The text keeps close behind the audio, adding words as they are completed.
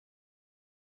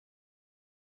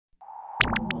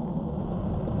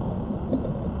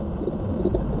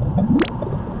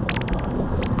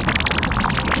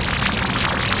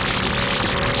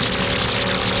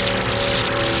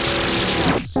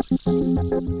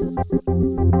So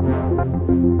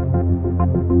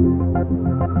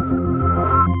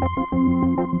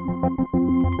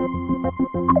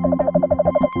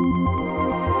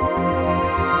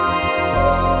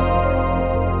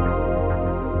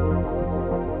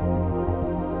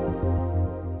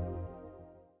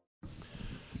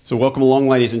welcome along,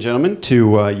 ladies and gentlemen,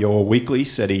 to your weekly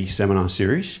SETI seminar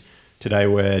series. Today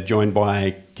we're joined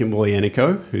by Kimberly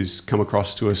Ennico, who's come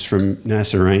across to us from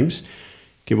NASA Ames.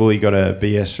 Kimberly got a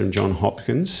BS from Johns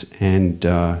Hopkins and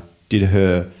did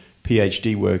her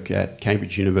PhD work at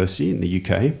Cambridge University in the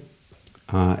UK.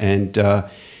 And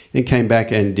then came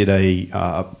back and did a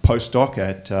postdoc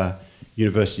at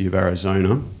University of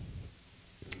Arizona.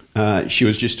 She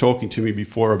was just talking to me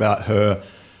before about her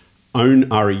own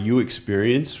REU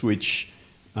experience, which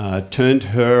turned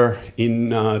her in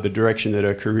the direction that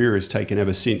her career has taken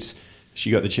ever since. She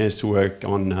got the chance to work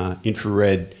on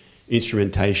infrared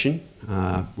instrumentation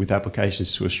with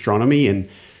applications to astronomy and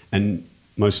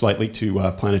most lately to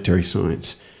planetary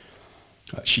science.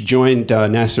 She joined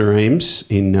NASA Ames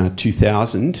in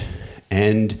 2000,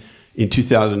 and in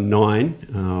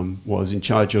 2009 was in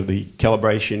charge of the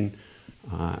calibration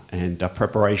and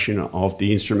preparation of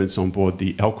the instruments on board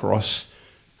the Alcross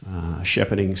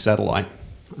shepherding satellite,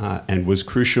 and was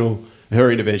crucial.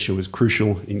 Her intervention was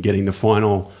crucial in getting the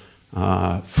final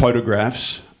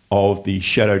photographs of the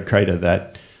shadowed crater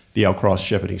that the Alcross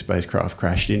shepherding spacecraft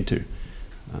crashed into.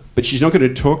 But she's not going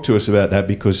to talk to us about that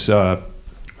because her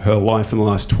life in the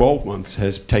last 12 months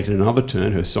has taken another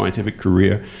turn, her scientific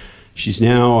career. She's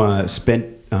now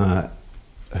spent the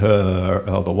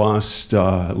last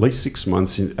at least 6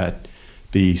 months at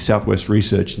the Southwest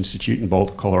Research Institute in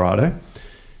Boulder, Colorado,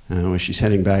 where she's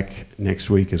heading back next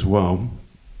week as well.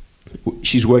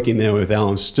 She's working there with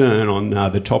Alan Stern on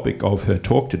the topic of her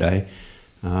talk today,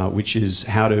 which is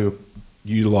how to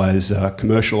utilize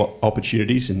commercial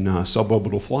opportunities in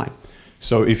suborbital flight.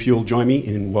 So if you'll join me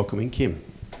in welcoming Kim.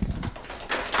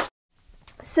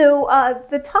 So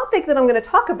the topic that I'm going to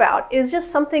talk about is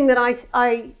just something that I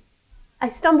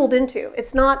stumbled into.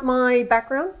 It's not my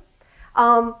background,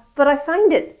 but I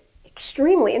find it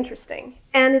extremely interesting,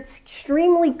 and it's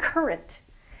extremely current.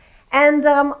 And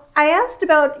I asked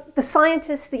about the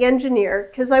scientist, the engineer,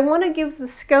 because I want to give the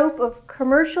scope of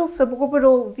commercial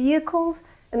suborbital vehicles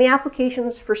and the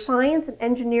applications for science and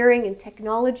engineering and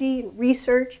technology and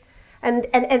research and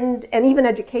even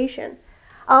education.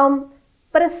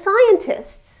 But as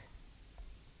scientists,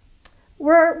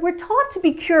 we're taught to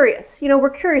be curious. You know, we're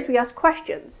curious, we ask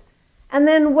questions. And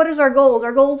then what is our goals?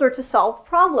 Our goals are to solve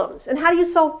problems. And how do you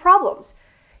solve problems?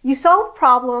 You solve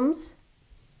problems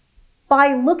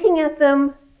by looking at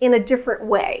them in a different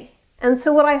way. And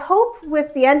so what I hope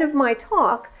with the end of my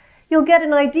talk, you'll get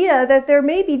an idea that there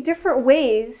may be different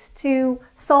ways to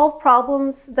solve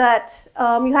problems that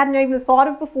you hadn't even thought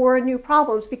of before, new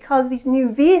problems, because these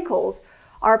new vehicles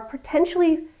are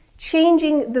potentially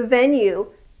changing the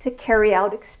venue to carry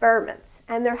out experiments,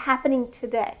 and they're happening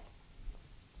today.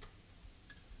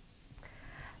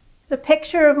 It's a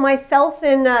picture of myself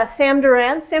and Sam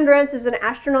Durant. Sam Durant is an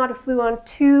astronaut who flew on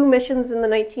 2 missions in the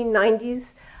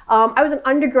 1990s. I was an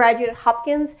undergraduate at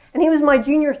Hopkins, and he was my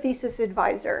junior thesis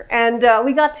advisor. And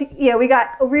we got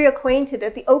reacquainted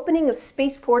at the opening of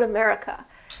Spaceport America.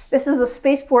 This is a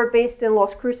spaceport based in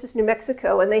Las Cruces, New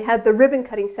Mexico, and they had the ribbon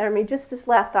cutting ceremony just this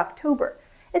last October.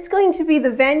 It's going to be the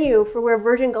venue for where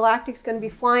Virgin Galactic is going to be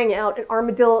flying out at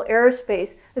Armadillo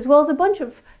Aerospace, as well as a bunch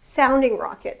of sounding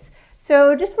rockets.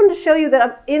 So just wanted to show you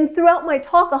that throughout my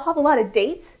talk, I'll have a lot of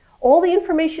dates. All the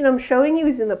information I'm showing you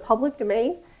is in the public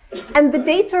domain. And the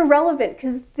dates are relevant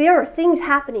because there are things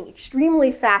happening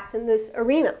extremely fast in this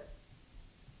arena.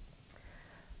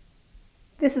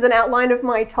 This is an outline of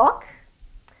my talk.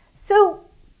 So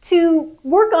to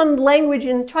work on language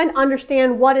and trying to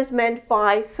understand what is meant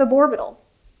by suborbital.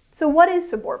 So what is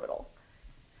suborbital?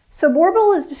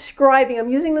 Suborbital is describing,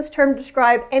 I'm using this term to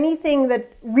describe anything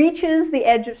that reaches the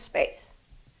edge of space.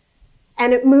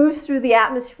 And it moves through the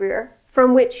atmosphere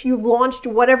from which you've launched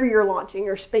whatever you're launching,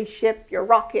 your spaceship, your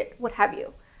rocket, what have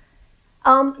you.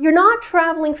 You're not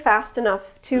traveling fast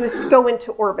enough to go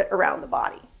into orbit around the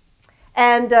body.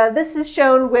 And this is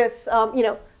shown with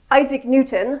Isaac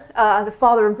Newton, the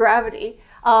father of gravity.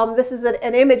 This is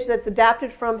an image that's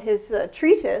adapted from his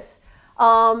treatise,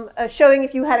 showing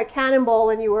if you had a cannonball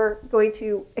and you were going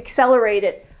to accelerate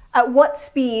it, at what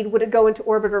speed would it go into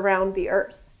orbit around the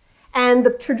Earth? And the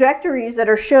trajectories that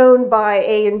are shown by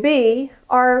A and B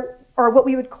are what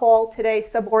we would call today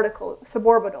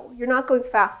suborbital. You're not going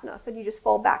fast enough and you just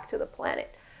fall back to the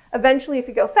planet. Eventually, if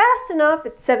you go fast enough,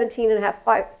 it's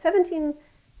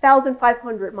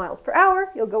 17,500 miles per hour,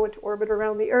 you'll go into orbit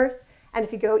around the Earth. And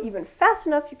if you go even fast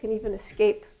enough, you can even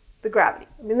escape the gravity.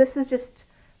 I mean, this is just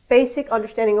basic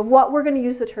understanding of what we're going to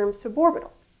use the term suborbital.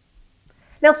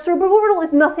 Now, suborbital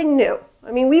is nothing new.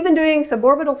 I mean, we've been doing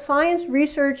suborbital science,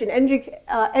 research, and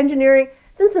engineering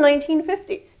since the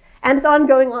 1950s, and it's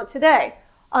ongoing on today.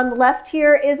 On the left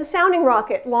here is a sounding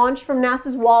rocket launched from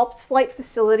NASA's Wallops Flight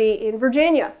Facility in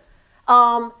Virginia,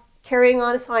 carrying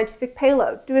on a scientific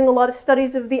payload, doing a lot of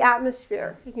studies of the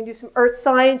atmosphere. You can do some Earth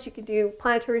science, you can do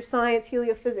planetary science,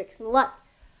 heliophysics, and the like.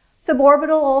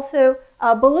 Suborbital also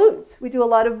balloons. We do a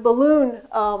lot of balloon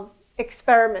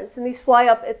experiments, and these fly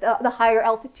up at the higher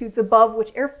altitudes above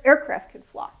which aircraft can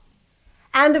fly.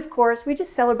 And of course, we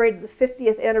just celebrated the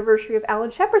 50th anniversary of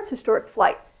Alan Shepard's historic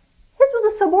flight. His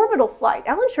was a suborbital flight.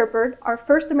 Alan Shepard, our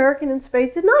first American in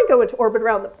space, did not go into orbit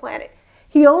around the planet.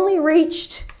 He only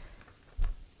reached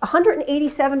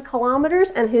 187 kilometers,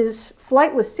 and his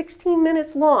flight was 16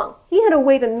 minutes long. He had to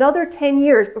wait another 10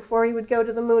 years before he would go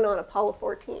to the moon on Apollo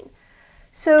 14.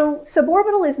 So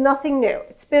suborbital is nothing new.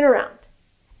 It's been around.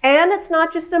 And it's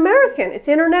not just American, it's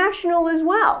international as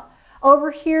well. Over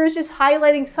here is just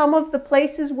highlighting some of the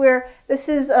places where this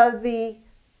is the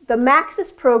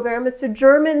Maxis program. It's a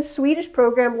German-Swedish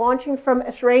program launching from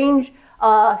Esrange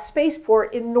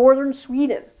spaceport in northern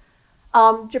Sweden.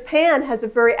 Japan has a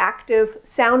very active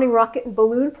sounding rocket and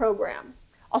balloon program.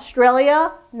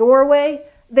 Australia, Norway,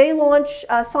 they launch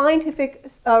scientific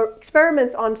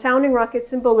experiments on sounding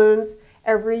rockets and balloons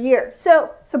every year.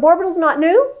 So suborbital is not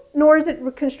new, nor is it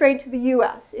constrained to the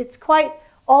US. It's quite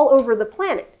all over the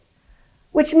planet,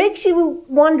 which makes you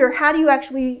wonder, how do you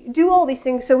actually do all these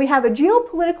things? So we have a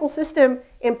geopolitical system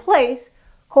in place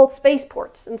called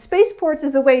spaceports. And spaceports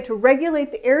is a way to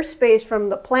regulate the airspace from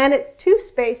the planet to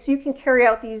space so you can carry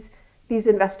out these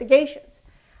investigations.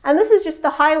 And this is just to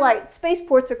highlight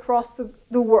spaceports across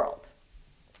the world.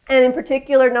 And in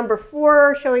particular, number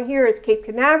 4 showing here is Cape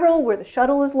Canaveral, where the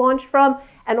shuttle is launched from,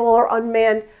 and all our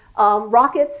unmanned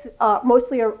rockets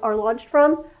mostly are launched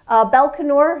from.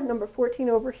 Baikonur, number 14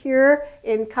 over here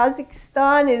in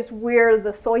Kazakhstan, is where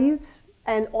the Soyuz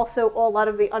and also a lot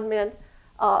of the unmanned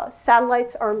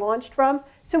satellites are launched from.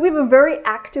 So we have a very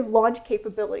active launch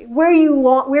capability. Where you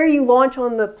launch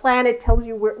on the planet tells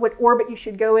you what orbit you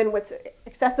should go in, what's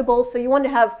accessible. So you want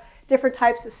to have different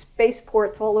types of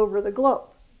spaceports all over the globe.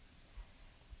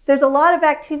 There's a lot of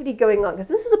activity going on, because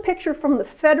this is a picture from the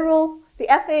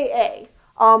FAA,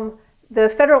 the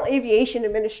Federal Aviation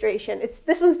Administration.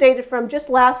 This was dated from just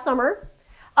last summer,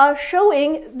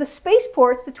 showing the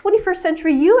spaceports, the 21st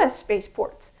century US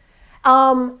spaceports.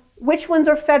 Which ones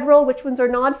are federal, which ones are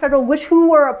non-federal,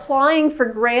 who are applying for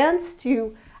grants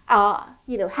to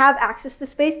have access to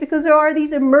space, because there are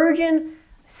these emerging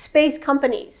space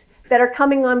companies that are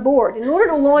coming on board. In order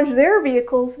to launch their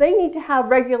vehicles, they need to have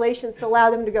regulations to allow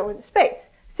them to go into space.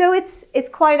 So it's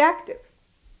quite active.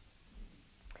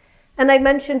 And I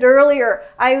mentioned earlier,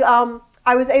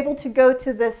 I was able to go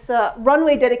to this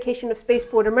runway dedication of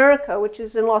Spaceport America, which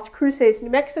is in Las Cruces, New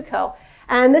Mexico.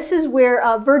 And this is where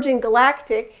Virgin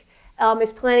Galactic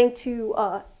is planning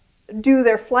to do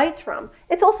their flights from.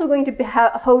 It's also going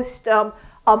to host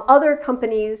other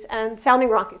companies and sounding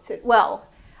rockets as well.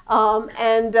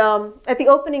 At the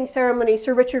opening ceremony,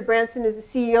 Sir Richard Branson is the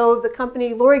CEO of the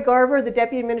company. Lori Garver, the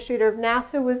Deputy Administrator of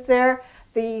NASA, was there.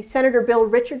 The Senator Bill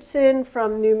Richardson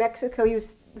from New Mexico, he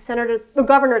was the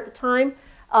governor at the time.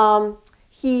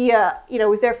 He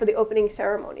was there for the opening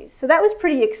ceremonies. So that was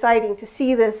pretty exciting to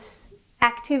see this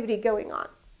activity going on.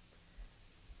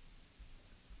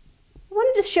 I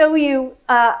wanted to show you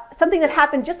something that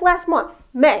happened just last month,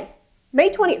 May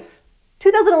 20th,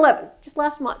 2011, just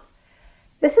last month.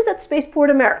 This is at Spaceport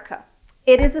America.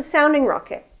 It is a sounding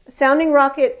rocket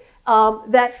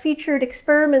that featured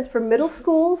experiments for middle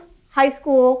schools, high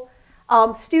school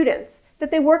students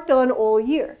that they worked on all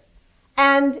year.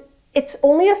 And it's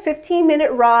only a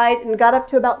 15-minute ride and got up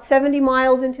to about 70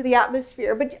 miles into the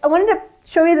atmosphere. But I wanted to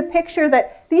show you the picture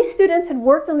that these students had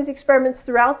worked on these experiments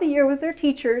throughout the year with their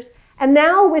teachers. And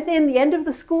now within the end of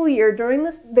the school year, during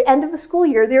the end of the school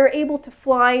year, they were able to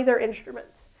fly their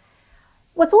instruments.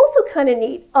 What's also kind of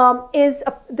neat is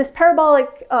this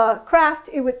parabolic craft.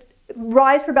 It would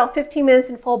rise for about 15 minutes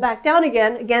and fall back down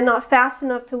again not fast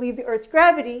enough to leave the Earth's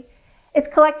gravity. It's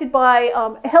collected by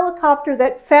a helicopter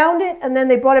that found it, and then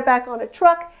they brought it back on a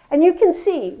truck. And you can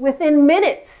see within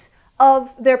minutes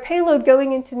of their payload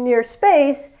going into near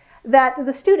space that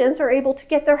the students are able to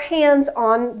get their hands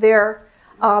on their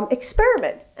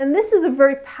experiment. And this is a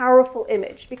very powerful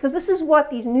image, because this is what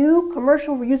these new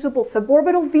commercial reusable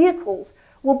suborbital vehicles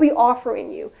will be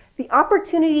offering you. The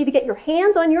opportunity to get your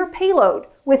hands on your payload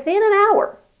within an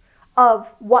hour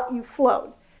of what you've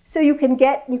flown. So you can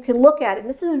look at it. And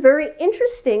this is very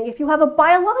interesting if you have a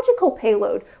biological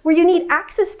payload where you need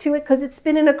access to it because it's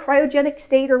been in a cryogenic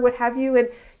state or what have you, and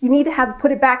you need to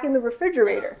put it back in the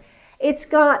refrigerator. It's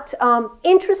got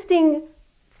interesting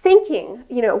thinking,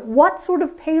 what sort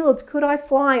of payloads could I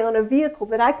fly on a vehicle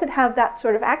that I could have that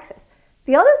sort of access?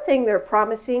 The other thing they're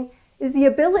promising is the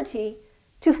ability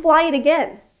to fly it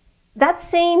again that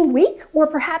same week or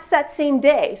perhaps that same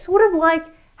day, sort of like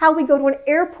how we go to an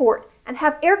airport and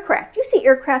have aircraft. You see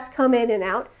aircrafts come in and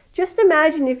out. Just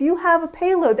imagine if you have a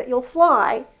payload that you'll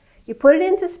fly, you put it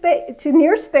into space, to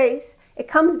near space, it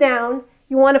comes down,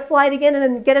 you want to fly it again and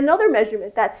then get another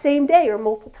measurement that same day or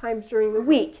multiple times during the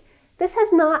week. This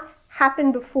has not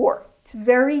happened before. It's a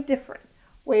very different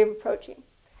way of approaching.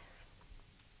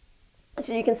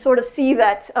 So you can sort of see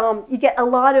that you get a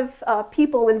lot of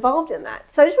people involved in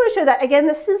that. So I just want to show that. Again,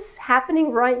 this is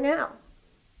happening right now.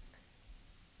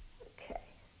 Okay.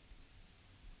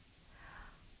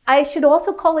 I should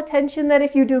also call attention that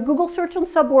if you do a Google search on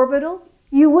suborbital,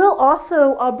 you will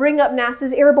also bring up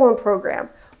NASA's airborne program,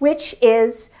 which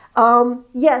is,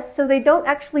 yes, so they don't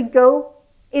actually go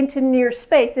into near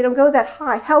space. They don't go that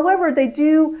high. However, they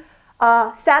do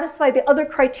satisfy the other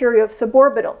criteria of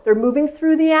suborbital. They're moving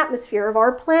through the atmosphere of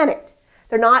our planet.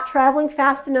 They're not traveling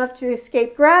fast enough to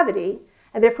escape gravity,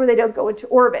 and therefore they don't go into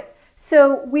orbit.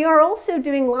 So we are also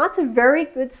doing lots of very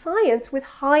good science with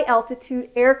high altitude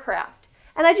aircraft.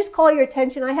 And I just call your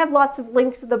attention, I have lots of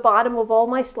links at the bottom of all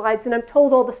my slides, and I'm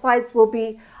told all the slides will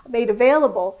be made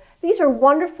available. These are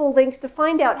wonderful links to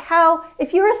find out how,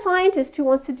 if you're a scientist who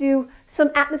wants to do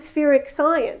some atmospheric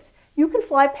science, you can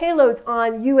fly payloads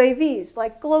on UAVs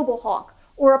like Global Hawk,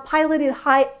 or a piloted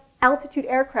high-altitude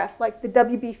aircraft like the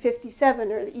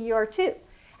WB-57 or the ER-2.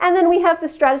 And then we have the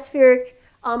Stratospheric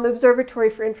Observatory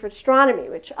for Infrared Astronomy,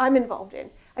 which I'm involved in.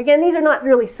 Again, these are not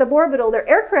really suborbital, they're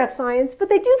aircraft science, but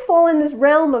they do fall in this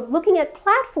realm of looking at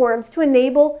platforms to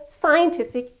enable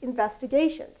scientific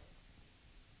investigations.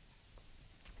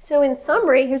 So in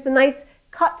summary, here's a nice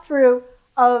cut through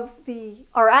of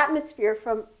our atmosphere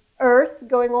from Earth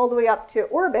going all the way up to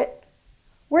orbit.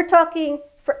 We're talking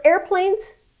for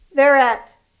airplanes, they're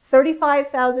at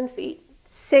 35,000 feet,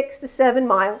 6 to 7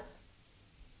 miles.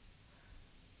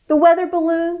 The weather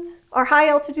balloons, our high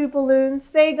altitude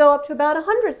balloons, they go up to about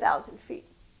 100,000 feet.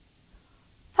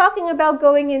 Talking about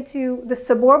going into the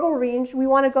suborbital range, we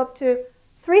want to go up to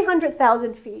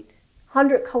 300,000 feet,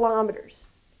 100 kilometers.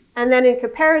 And then in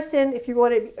comparison, if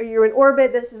you're in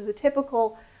orbit, this is a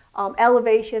typical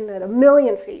elevation at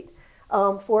 1,000,000 feet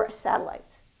for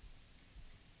satellites.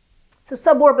 So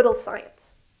suborbital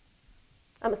science.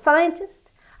 I'm a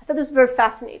scientist. I thought this was very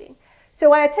fascinating.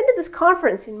 So I attended this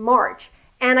conference in March,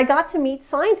 and I got to meet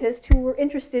scientists who were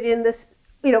interested in this,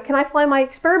 can I fly my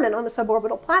experiment on a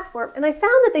suborbital platform? And I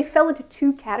found that they fell into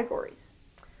two categories.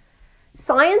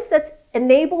 Science that's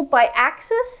enabled by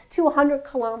access to 100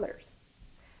 kilometers.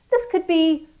 This could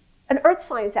be an earth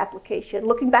science application,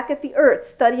 looking back at the Earth,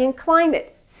 studying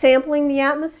climate, sampling the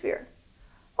atmosphere,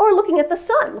 or looking at the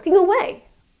sun, looking away,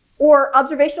 or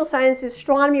observational science,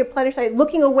 astronomy or planetary science,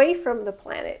 looking away from the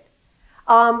planet,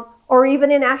 or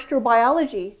even in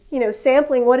astrobiology,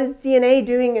 sampling what is DNA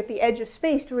doing at the edge of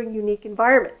space during unique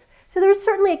environments. So there's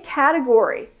certainly a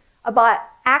category about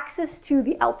access to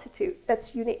the altitude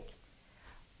that's unique.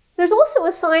 There's also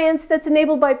a science that's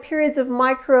enabled by periods of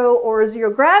micro or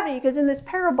zero gravity, because in this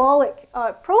parabolic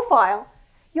profile,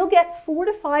 you'll get 4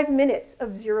 to 5 minutes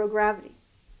of zero gravity,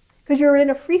 because you're in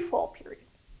a free fall period.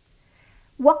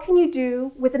 What can you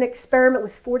do with an experiment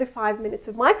with 4 to 5 minutes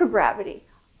of microgravity?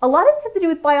 A lot of this has to do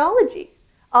with biology,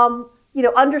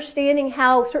 understanding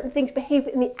how certain things behave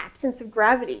in the absence of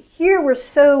gravity. Here we're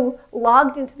so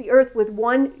logged into the Earth with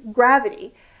one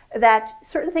gravity that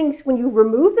certain things, when you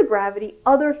remove the gravity,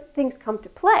 other things come to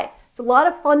play. It's a lot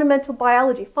of fundamental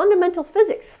biology, fundamental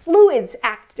physics. Fluids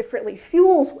act differently,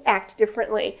 fuels act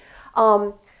differently,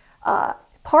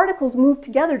 particles move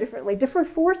together differently, different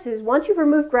forces. Once you've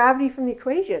removed gravity from the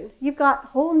equation, you've got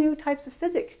whole new types of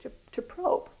physics to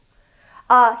probe.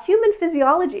 Human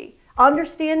physiology,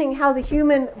 understanding how the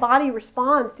human body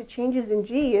responds to changes in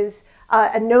G is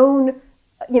a known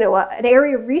an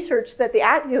area of research that the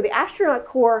astronaut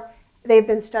corps, they've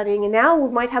been studying, and now we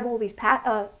might have all these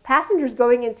passengers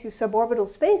going into suborbital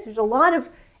space. There's a lot of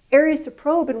areas to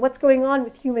probe in what's going on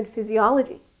with human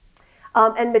physiology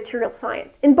and material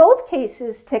science. In both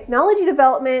cases, technology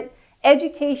development,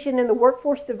 education, and the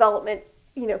workforce development,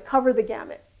 cover the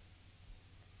gamut.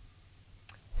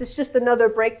 So it's just another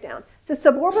breakdown. So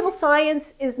suborbital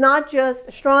science is not just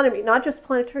astronomy, not just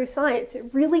planetary science. It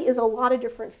really is a lot of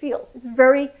different fields. It's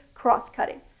very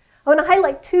cross-cutting. I want to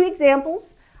highlight two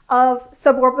examples of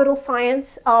suborbital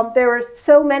science. There are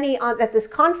so many at this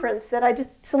conference that I just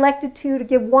selected two to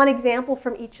give one example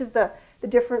from each of the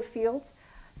different fields.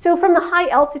 So from the high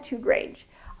altitude range,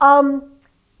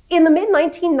 in the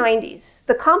mid-1990s,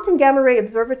 the Compton Gamma Ray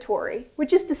Observatory,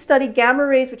 which is to study gamma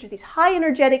rays, which are these high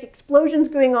energetic explosions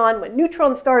going on when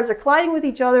neutron stars are colliding with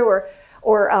each other,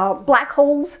 or black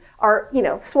holes are,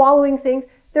 swallowing things.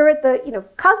 They're at the,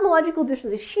 cosmological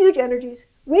distance, these huge energies.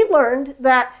 We learned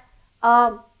that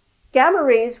gamma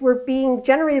rays were being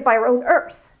generated by our own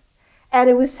Earth. And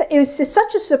it was just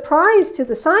such a surprise to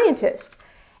the scientists.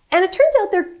 And it turns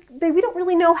out we don't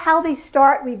really know how they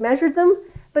start. We've measured them,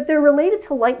 but they're related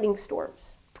to lightning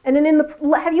storms. And then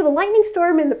have you have a lightning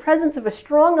storm in the presence of a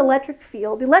strong electric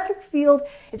field? The electric field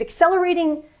is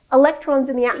accelerating electrons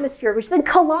in the atmosphere, which then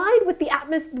collide with the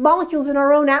molecules in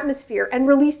our own atmosphere and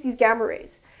release these gamma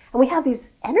rays. And we have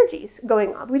these energies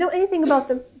going on. We don't know anything about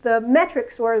the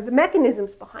metrics or the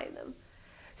mechanisms behind them.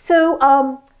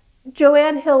 So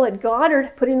Joanne Hill at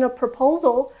Goddard put in a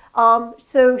proposal.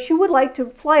 So she would like to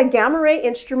fly a gamma ray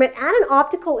instrument and an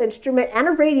optical instrument and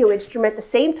a radio instrument at the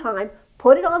same time,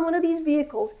 put it on one of these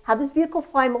vehicles, have this vehicle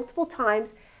fly multiple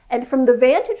times, and from the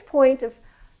vantage point of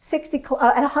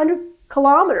at 100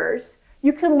 kilometers,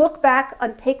 you can look back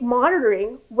and take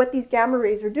monitoring what these gamma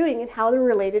rays are doing and how they're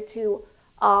related to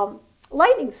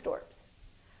lightning storms.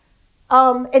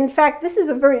 In fact, this is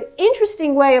a very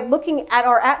interesting way of looking at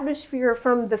our atmosphere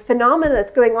from the phenomena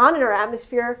that's going on in our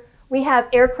atmosphere. We have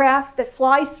aircraft that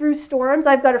flies through storms.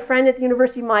 I've got a friend at the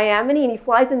University of Miami, and he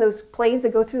flies in those planes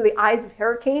that go through the eyes of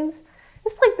hurricanes.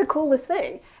 It's like the coolest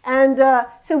thing. And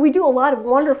so we do a lot of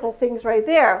wonderful things right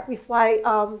there. We fly,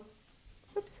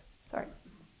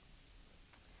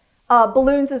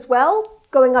 balloons as well,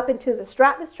 going up into the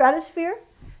stratosphere.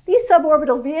 These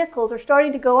suborbital vehicles are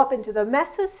starting to go up into the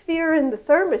mesosphere and the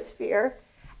thermosphere,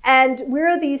 and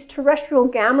where these terrestrial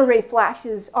gamma ray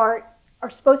flashes are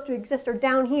supposed to exist are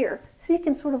down here. So you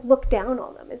can sort of look down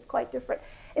on them. It's quite different.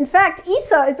 In fact,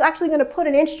 ESA is actually going to put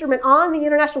an instrument on the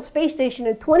International Space Station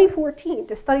in 2014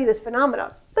 to study this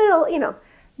phenomenon. But it'll,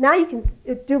 now you can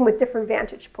do them with different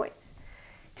vantage points.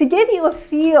 To give you a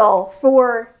feel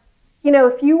for,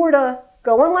 if you were to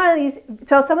go on one of these,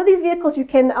 so some of these vehicles you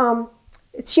can,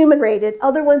 it's human rated,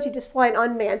 other ones you just fly in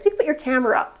unmanned. So you can put your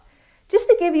camera up. Just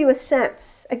to give you a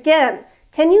sense, again,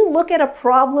 can you look at a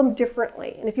problem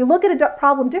differently? And if you look at a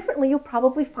problem differently, you'll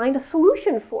probably find a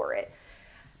solution for it.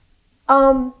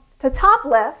 The top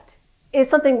left is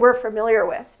something we're familiar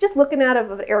with, just looking out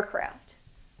of an aircraft.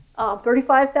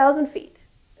 35,000 feet.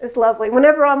 It's lovely.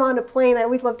 Whenever I'm on a plane, I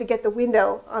always love to get the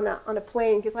window on a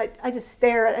plane because I just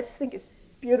stare at it. I just think it's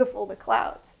beautiful, the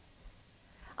clouds.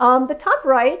 The top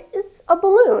right is a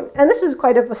balloon. And this was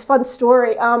quite a fun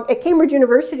story. At Cambridge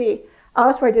University,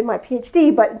 that's where I did my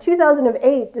PhD, but in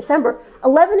 2008, December,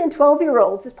 11 and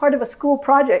 12-year-olds, as part of a school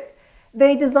project,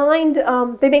 they designed,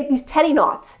 they made these teddy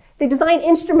knots. They designed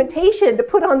instrumentation to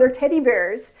put on their teddy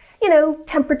bears,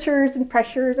 temperatures and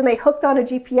pressures, and they hooked on a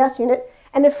GPS unit,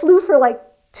 and it flew for like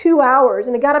 2 hours,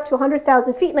 and it got up to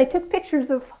 100,000 feet, and they took pictures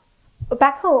of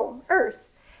back home, Earth.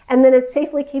 And then it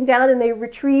safely came down, and they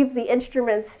retrieved the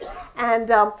instruments.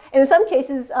 And in some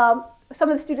cases, some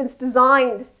of the students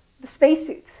designed the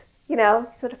spacesuits,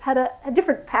 sort of had a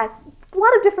different path, a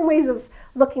lot of different ways of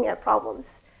looking at problems.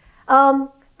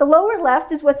 The lower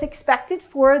left is what's expected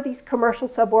for these commercial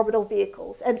suborbital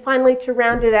vehicles. And finally, to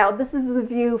round it out, this is the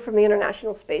view from the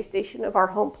International Space Station of our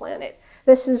home planet.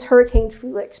 This is Hurricane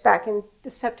Felix back in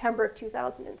September of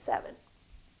 2007.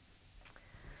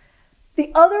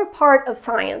 The other part of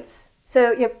science,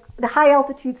 so you have the high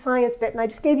altitude science bit, and I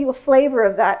just gave you a flavor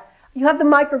of that. You have the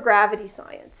microgravity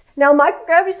science. Now,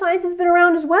 microgravity science has been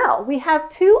around as well. We have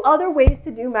two other ways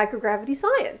to do microgravity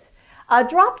science.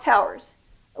 Drop towers.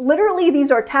 Literally,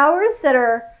 these are towers that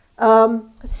are,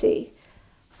 let's see,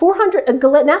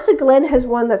 NASA Glenn has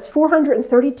one that's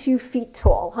 432 feet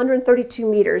tall, 132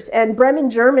 meters, and Bremen,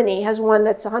 Germany has one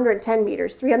that's 110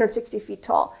 meters, 360 feet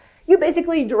tall. You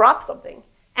basically drop something,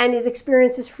 and it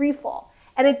experiences free fall.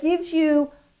 And it gives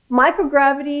you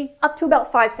microgravity up to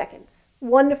about 5 seconds,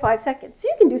 1 to 5 seconds. So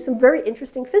you can do some very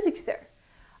interesting physics there.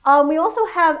 We also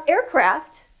have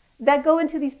aircraft that go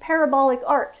into these parabolic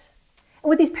arcs. And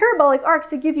with these parabolic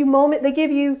arcs, they give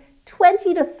you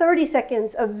 20 to 30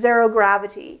 seconds of zero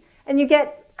gravity. And you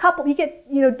get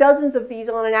dozens of these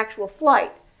on an actual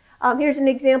flight. Here's an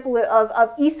example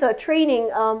of ESA training,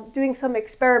 doing some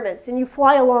experiments, and you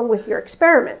fly along with your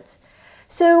experiment.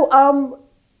 So,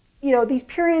 these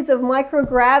periods of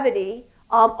microgravity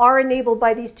are enabled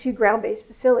by these two ground-based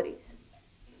facilities.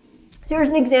 So here's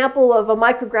an example of a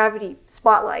microgravity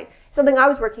spotlight. something I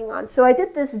was working on. So I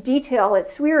did this detail at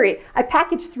SWIRI. I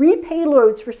packaged 3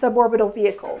 payloads for suborbital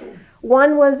vehicles.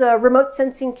 One was a remote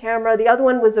sensing camera. The other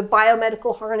one was a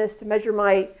biomedical harness to measure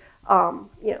my,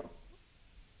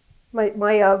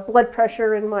 my blood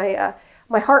pressure and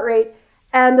my heart rate.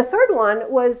 And the third one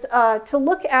was to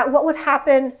look at what would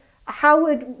happen.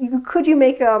 Could you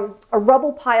make a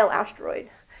rubble pile asteroid?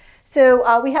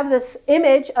 So we have this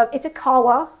image of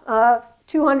Itokawa,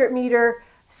 200-meter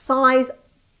size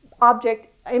object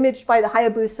imaged by the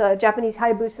Hayabusa, Japanese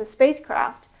Hayabusa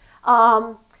spacecraft.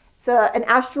 It's an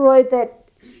asteroid that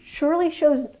surely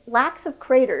shows lacks of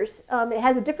craters. It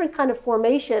has a different kind of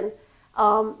formation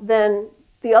than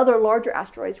the other larger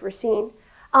asteroids we're seeing.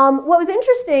 What was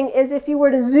interesting is if you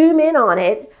were to zoom in on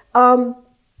it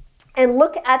and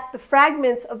look at the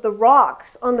fragments of the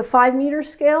rocks on the 5-meter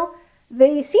scale,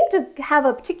 they seem to have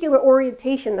a particular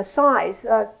orientation, a size,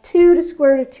 2 to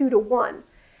square root of 2 to 1.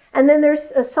 And then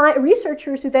there's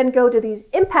researchers who then go to these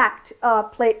impact,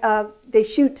 they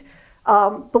shoot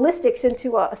ballistics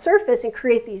into a surface and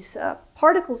create these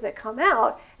particles that come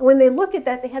out. And when they look at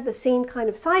that, they have the same kind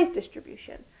of size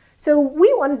distribution. So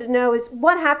we wanted to know is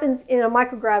what happens in a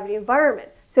microgravity environment.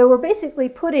 So we're basically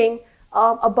putting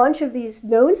a bunch of these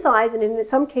known size and in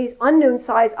some case unknown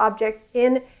size objects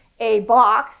in a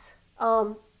box.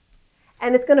 And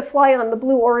it's going to fly on the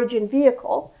Blue Origin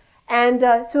vehicle. And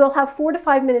so it'll have 4 to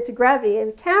 5 minutes of gravity,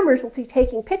 and cameras will be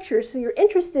taking pictures. So you're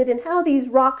interested in how these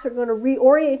rocks are going to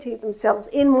reorientate themselves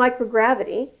in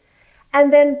microgravity,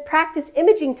 and then practice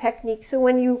imaging techniques. So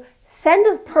when you send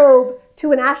a probe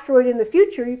to an asteroid in the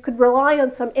future, you could rely on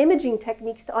some imaging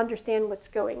techniques to understand what's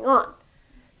going on.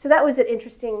 So that was an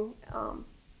interesting,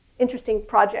 interesting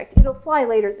project. It'll fly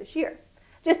later this year.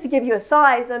 Just to give you a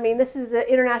size, I mean, this is the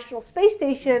International Space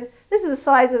Station. This is the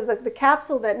size of the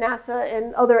capsule that NASA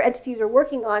and other entities are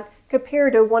working on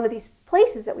compared to one of these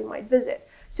places that we might visit.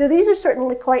 So these are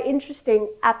certainly quite interesting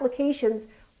applications,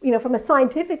 from a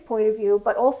scientific point of view,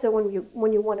 but also when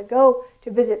you want to go to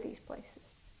visit these places.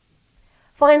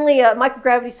 Finally,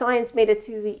 microgravity science made it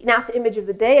to the NASA Image of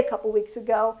the Day a couple weeks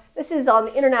ago. This is on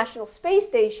the International Space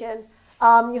Station.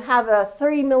 You have a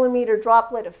 30-millimeter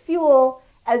droplet of fuel.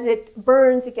 As it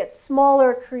burns, it gets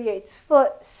smaller, creates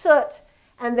soot,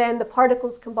 and then the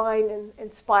particles combine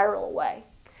and spiral away.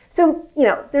 So,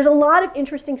 there's a lot of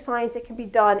interesting science that can be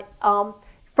done from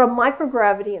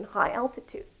microgravity and high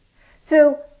altitude.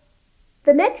 So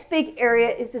the next big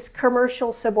area is this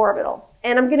commercial suborbital.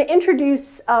 And I'm going to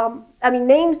introduce,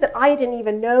 names that I didn't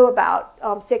even know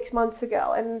about 6 months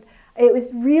ago. And it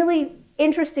was really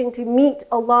interesting to meet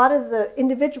a lot of the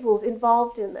individuals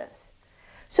involved in this.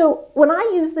 So when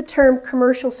I use the term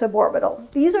commercial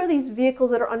suborbital, these are these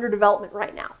vehicles that are under development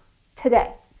right now,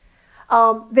 today.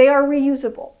 They are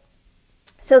reusable.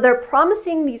 So they're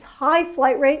promising these high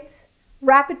flight rates,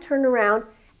 rapid turnaround,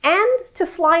 and to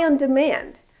fly on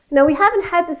demand. Now, we haven't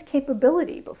had this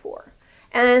capability before.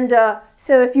 And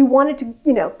so if you wanted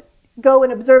to, go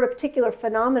and observe a particular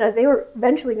phenomena, they were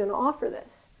eventually going to offer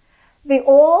this. They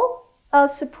all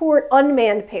support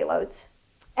unmanned payloads.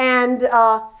 And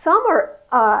some are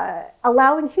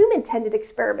allowing human-tended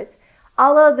experiments,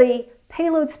 a la the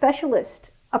payload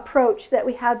specialist approach that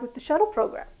we had with the shuttle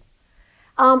program.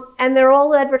 And they're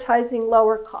all advertising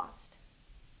lower cost.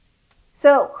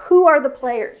 So who are the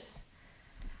players?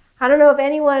 I don't know if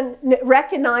anyone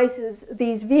recognizes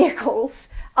these vehicles.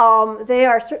 They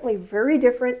are certainly very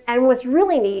different. And what's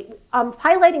really neat, I'm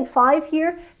highlighting 5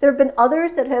 here. There have been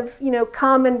others that have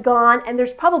come and gone, and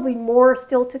there's probably more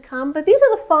still to come. But these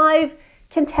are the 5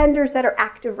 contenders that are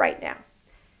active right now.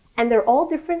 And they're all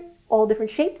different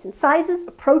shapes and sizes,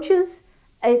 approaches.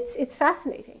 It's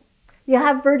fascinating. You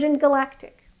have Virgin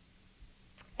Galactic,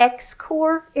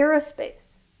 X-Core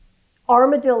Aerospace,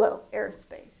 Armadillo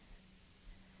Aerospace,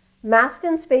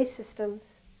 Maston Space Systems,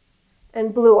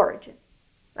 and Blue Origin.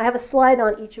 I have a slide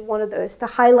on each of one of those to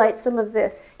highlight some of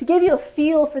to give you a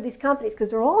feel for these companies, because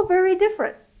they're all very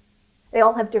different. They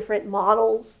all have different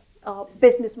models,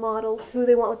 business models, who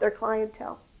they want with their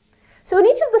clientele. So in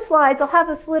each of the slides, I'll have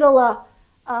this little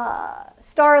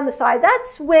star on the side.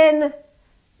 That's when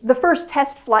the first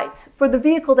test flights for the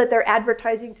vehicle that they're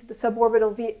advertising to the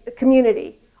suborbital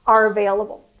community are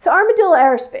available. So Armadillo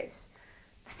Aerospace.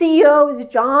 The CEO is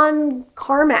John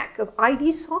Carmack of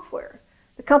ID Software.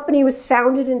 The company was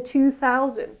founded in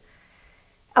 2000.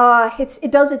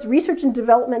 It does its research and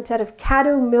development out of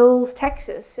Caddo Mills,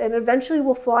 Texas, and eventually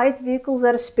will fly its vehicles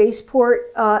at a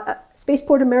Spaceport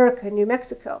America in New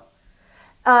Mexico.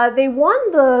 They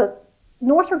won the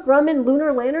Northrop Grumman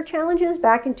Lunar Lander Challenges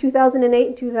back in 2008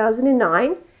 and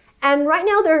 2009. And right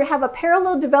now they have a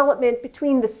parallel development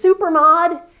between the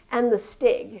Supermod and the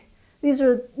Stig. These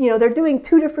are, they're doing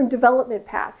two different development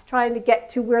paths, trying to get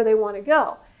to where they want to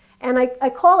go. And I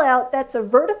call out, that's a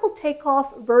vertical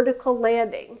takeoff, vertical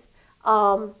landing,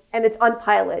 and it's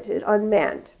unpiloted,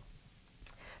 unmanned.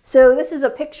 So this is a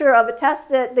picture of a test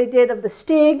that they did of the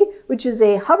STIG, which is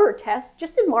a hover test,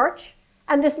 just in March.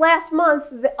 And this last month,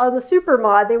 on the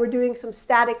SuperMod, they were doing some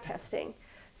static testing.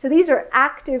 So these are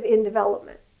active in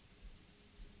development.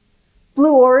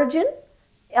 Blue Origin,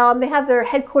 they have their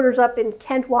headquarters up in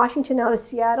Kent, Washington, out of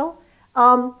Seattle.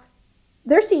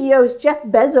 Their CEO is Jeff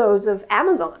Bezos of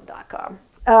Amazon.com.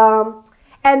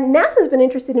 And NASA's been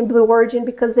interested in Blue Origin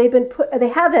because they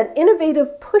have an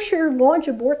innovative pusher launch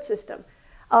abort system.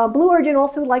 Blue Origin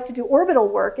also would like to do orbital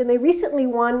work, and they recently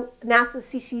won NASA's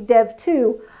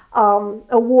CC-DEV-2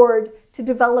 award to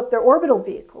develop their orbital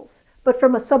vehicles. But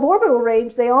from a suborbital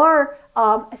range, they are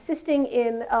assisting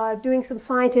in doing some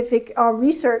scientific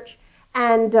research.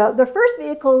 And their first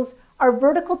vehicles are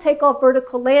vertical takeoff,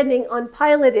 vertical landing,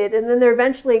 unpiloted, and then they're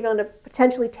eventually going to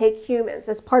potentially take humans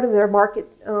as part of their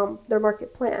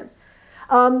market plan.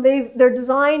 Their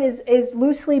design is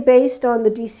loosely based on the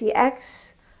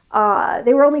DCX.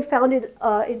 They were only founded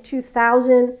in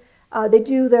 2000. They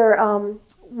do their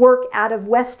work out of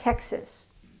West Texas.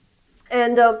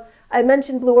 And I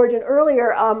mentioned Blue Origin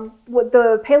earlier. What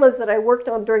the payloads that I worked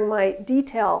on during my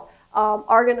detail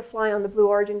are going to fly on the Blue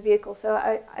Origin vehicle. So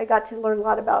I got to learn a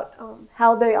lot about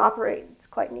how they operate. It's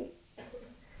quite neat.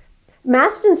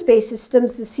 Maston Space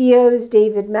Systems, the CEO is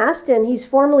David Maston. He's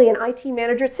formerly an IT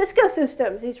manager at Cisco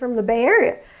Systems. He's from the Bay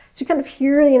Area. So you kind of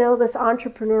hear, this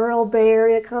entrepreneurial Bay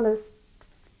Area kind of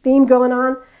theme going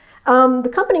on. The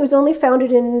company was only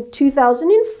founded in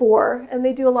 2004, and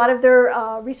they do a lot of their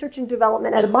research and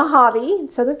development out of Mojave in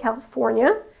Southern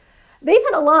California. They've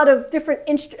had a lot of different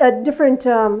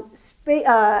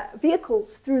vehicles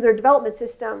through their development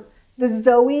system. The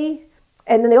Zoe,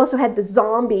 and then they also had the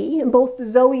Zombie, and both the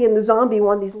Zoe and the Zombie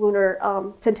won these lunar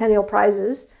centennial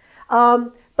prizes.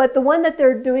 But the one that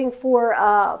they're doing for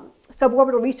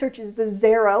suborbital research is the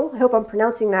Zero. I hope I'm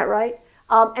pronouncing that right.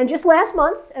 And just last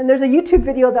month, and there's a YouTube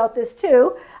video about this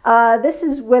too, this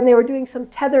is when they were doing some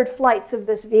tethered flights of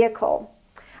this vehicle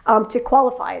to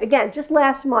qualify it. Again, just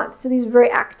last month, so these are very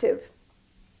active.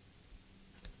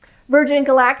 Virgin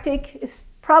Galactic is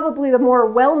probably the more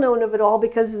well-known of it all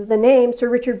because of the name, Sir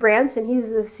Richard Branson.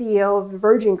 He's the CEO of the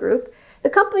Virgin Group. The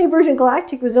company Virgin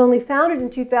Galactic was only founded in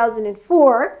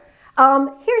 2004.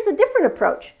 Here's a different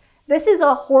approach. This is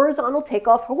a horizontal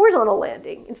takeoff, horizontal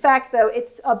landing. In fact, though,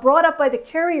 it's brought up by the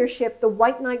carrier ship, the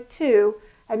White Knight 2,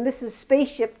 and this is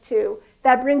Spaceship 2.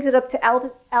 That brings it up to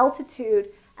altitude,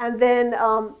 and then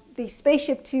the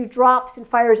Spaceship 2 drops and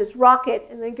fires its rocket,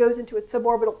 and then goes into its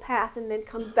suborbital path, and then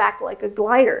comes back like a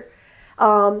glider.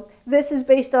 This is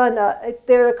based on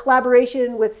their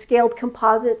collaboration with Scaled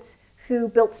Composites, who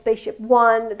built Spaceship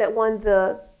 1 that won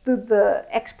the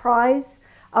X Prize.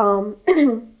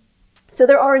 So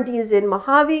their R&D is in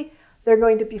Mojave. They're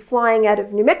going to be flying out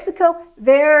of New Mexico.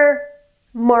 Their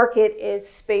market is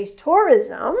space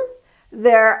tourism.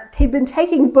 They've been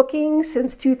taking bookings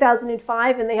since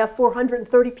 2005, and they have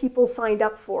 430 people signed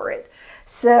up for it.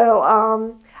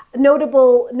 So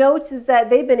notable notes is that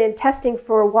they've been in testing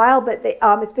for a while, but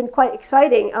it's been quite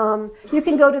exciting. You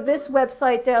can go to this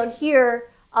website down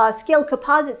here. Scaled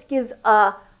Composites gives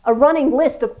a running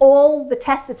list of all the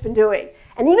tests it's been doing.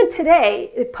 And even today,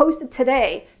 it posted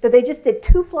today that they just did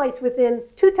two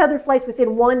tethered flights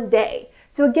within 1 day.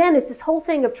 So again, it's this whole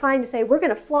thing of trying to say, we're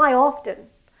going to fly often.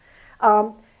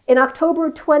 In October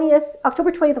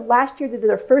 20th of last year, they did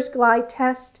their first glide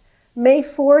test. May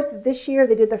 4th of this year,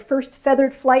 they did their first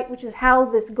feathered flight, which is how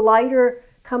this glider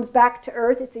comes back to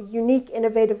Earth. It's a unique,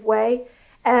 innovative way.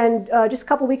 And just a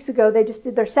couple weeks ago, they just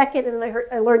did their second, and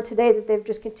I learned today that they've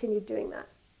just continued doing that.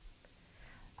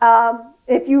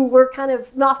 If you were kind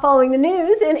of not following the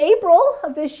news, in April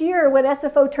of this year, when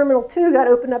SFO Terminal 2 got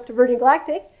opened up to Virgin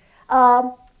Galactic,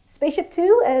 Spaceship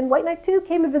 2 and White Knight 2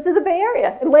 came and visited the Bay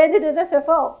Area and landed at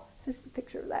SFO. This is a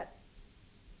picture of that.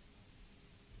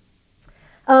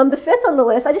 The fifth on the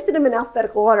list, I just did them in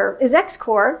alphabetical order, is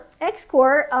X-Core.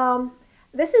 X-Core,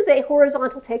 this is a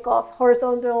horizontal takeoff,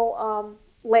 horizontal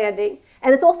landing,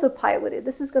 and it's also piloted.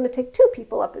 This is going to take 2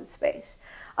 people up in space.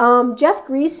 Jeff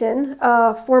Greason,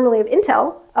 formerly of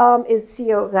Intel, is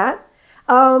CEO of that.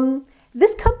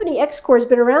 This company, X-Core, has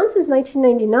been around since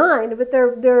 1999, but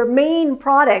their main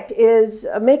product is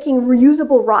making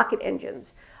reusable rocket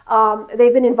engines.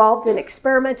 They've been involved in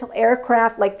experimental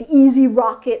aircraft like the Easy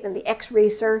Rocket and the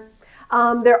X-Racer.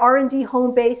 Their R&D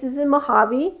home base is in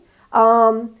Mojave.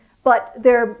 But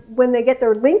when they get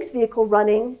their Lynx vehicle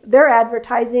running, they're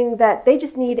advertising that they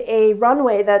just need a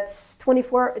runway that's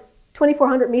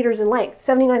 2,400 meters in length,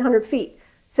 7,900 feet.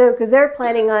 So, because they're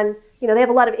planning on, they have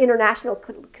a lot of international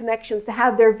connections to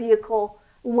have their vehicle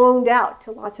loaned out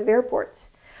to lots of airports.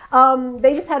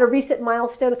 They just had a recent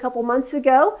milestone a couple months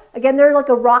ago. Again, they're like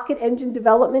a rocket engine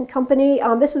development company.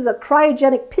 This was a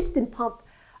cryogenic piston pump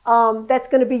that's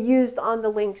going to be used on the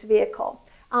Lynx vehicle.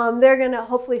 They're going to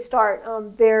hopefully start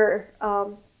their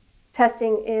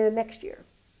testing next year.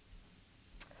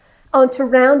 To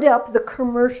round up the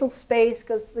commercial space,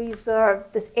 because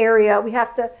this area, we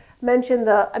have to mention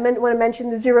I want to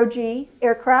mention the zero-G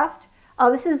aircraft.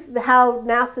 This is how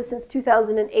NASA, since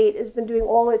 2008, has been doing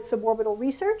all its suborbital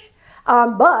research.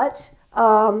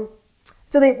 So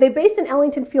they're based in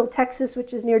Ellington Field, Texas,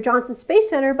 which is near Johnson Space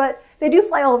Center, but they do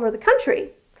fly all over the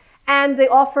country. And they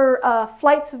offer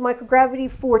flights of microgravity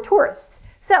for tourists.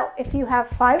 So if you have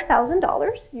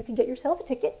 $5,000, you can get yourself a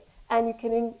ticket, and you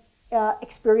can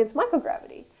experience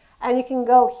microgravity. And you can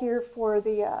go here for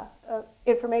the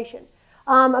information.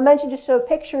 I mentioned just showed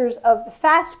pictures of the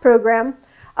FAST program,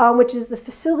 which is the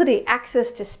Facility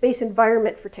Access to Space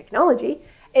Environment for Technology.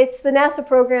 It's the NASA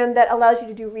program that allows you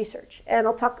to do research. And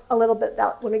I'll talk a little bit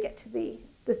about when we get to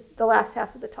the last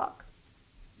half of the talk.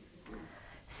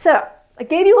 So I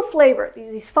gave you a flavor,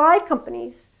 these 5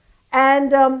 companies.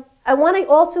 And I want to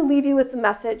also leave you with the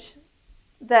message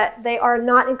that they are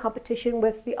not in competition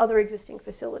with the other existing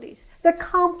facilities. They're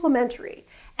complementary.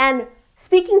 And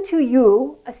speaking to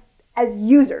you as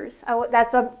users,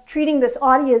 I'm treating this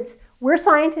audience, we're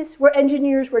scientists, we're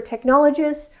engineers, we're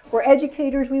technologists, we're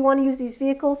educators, we want to use these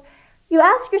vehicles. You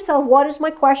ask yourself, what is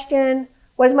my question?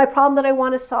 What is my problem that I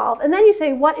want to solve? And then you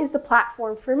say, what is the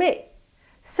platform for me?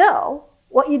 So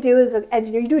what you do as an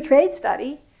engineer, you do a trade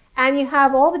study, and you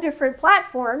have all the different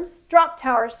platforms, drop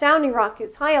towers, sounding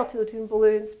rockets, high altitude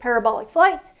balloons, parabolic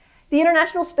flights, the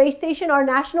International Space Station, our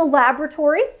national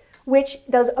laboratory, which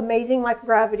does amazing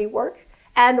microgravity work,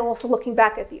 and also looking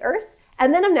back at the Earth.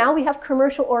 And then now we have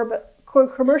commercial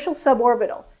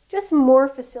suborbital, just more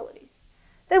facilities.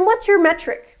 Then what's your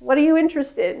metric? What are you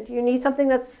interested in? Do you need something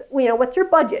that's, what's your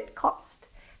budget cost?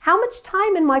 How much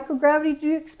time in microgravity do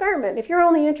you experiment? If you're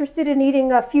only interested in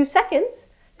needing a few seconds,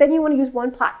 then you want to use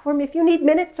one platform. If you need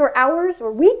minutes or hours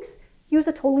or weeks, use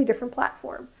a totally different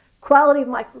platform. Quality of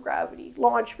microgravity,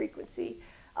 launch frequency,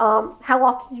 how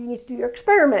often do you need to do your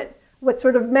experiment, what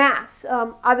sort of mass.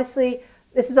 Obviously,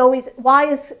 this is always, why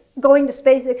is going to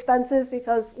space expensive?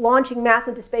 Because launching mass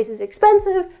into space is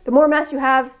expensive. The more mass you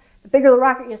have, the bigger the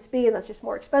rocket has to be, and that's just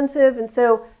more expensive. And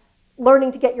so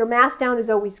learning to get your mass down is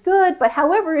always good. But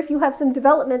however, if you have some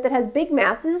development that has big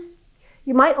masses,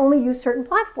 you might only use certain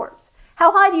platforms.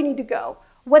 How high do you need to go?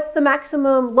 What's the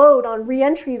maximum load on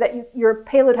re-entry that your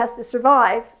payload has to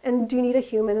survive? And do you need a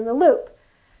human in the loop?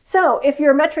 So if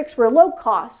your metrics were low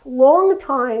cost, long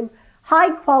time,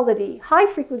 high quality, high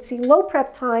frequency, low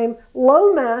prep time,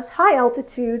 low mass, high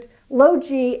altitude, low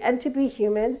G, and to be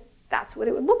human, that's what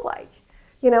it would look like.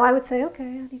 I would say, okay,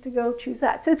 I need to go choose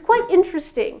that. So it's quite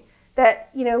interesting that,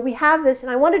 we have this, and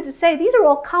I wanted to say these are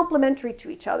all complementary to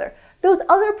each other. Those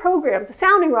other programs, the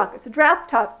sounding rockets, the drop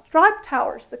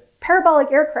towers, the parabolic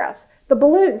aircrafts, the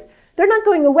balloons, they're not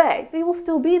going away. They will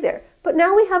still be there. But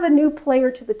now we have a new player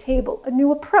to the table, a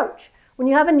new approach. When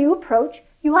you have a new approach,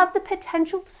 you have the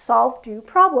potential to solve new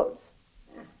problems.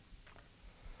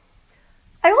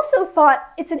 I also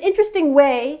thought it's an interesting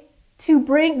way to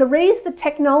raise the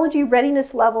technology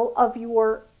readiness level of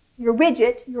your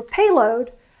widget, your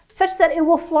payload, such that it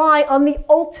will fly on the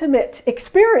ultimate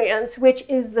experience, which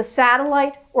is the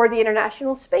satellite or the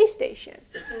International Space Station.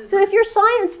 So if your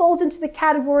science falls into the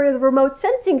category of the remote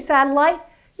sensing satellite,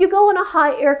 you go on a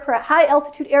high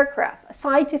altitude aircraft, a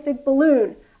scientific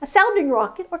balloon, a sounding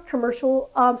rocket, or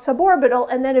commercial suborbital,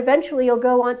 and then eventually you'll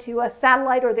go onto a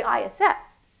satellite or the ISS.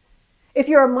 If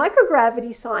you're a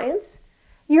microgravity science,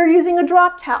 you're using a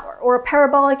drop tower or a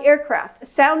parabolic aircraft, a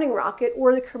sounding rocket,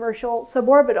 or the commercial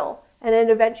suborbital. And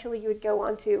then eventually you would go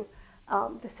on to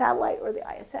the satellite or the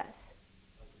ISS.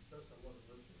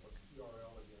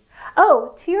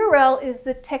 Oh, TRL is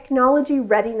the technology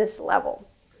readiness level.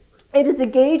 It is a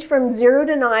gauge from 0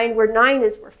 to 9, where 9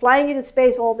 is we're flying it in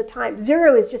space all the time.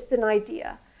 0 is just an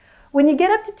idea. When you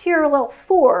get up to TRL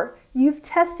 4, you've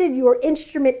tested your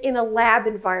instrument in a lab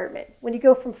environment. When you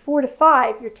go from 4 to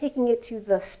 5, you're taking it to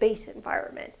the space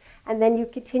environment. And then you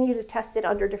continue to test it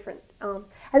under different, and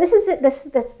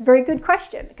that's a very good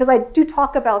question, because I do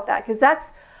talk about that, because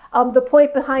that's the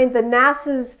point behind the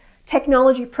NASA's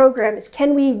technology program is,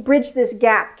 can we bridge this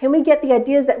gap? Can we get the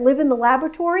ideas that live in the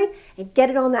laboratory and get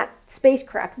it on that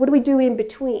spacecraft? What do we do in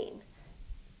between?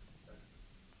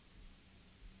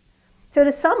 So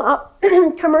to sum up,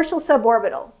 commercial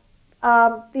suborbital.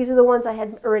 These are the ones I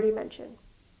had already mentioned.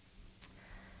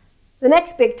 The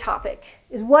next big topic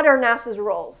is, what are NASA's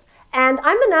roles? And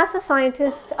I'm a NASA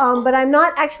scientist, but I'm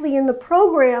not actually in the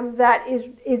program that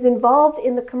is involved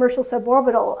in the commercial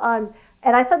suborbital.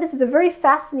 And I thought this was a very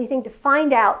fascinating thing to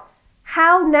find out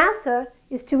how NASA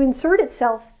is to insert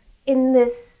itself in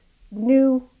this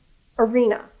new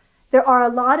arena. There are a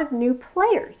lot of new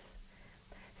players.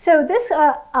 So this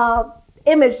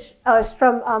image is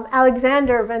from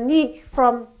Alexander Van Neek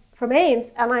from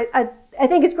Ames, and I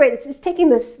think it's great. It's taking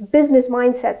this business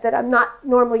mindset that I'm not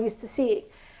normally used to seeing.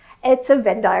 It's a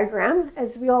Venn diagram,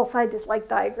 as we all scientists like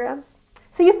diagrams.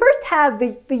 So you first have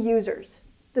the users,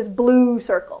 this blue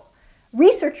circle.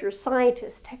 Researchers,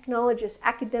 scientists, technologists,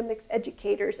 academics,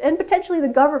 educators, and potentially the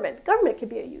government. Government could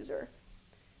be a user.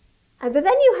 But then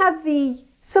you have the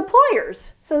suppliers.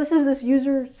 So this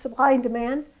user supply and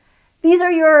demand. These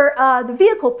are your the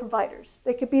vehicle providers.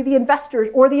 They could be the investors,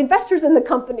 or the investors in the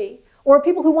company, or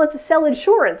people who want to sell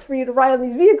insurance for you to ride on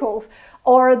these vehicles,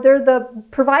 or they're the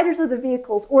providers of the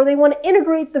vehicles, or they want to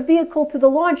integrate the vehicle to the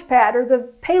launch pad or the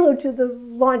payload to the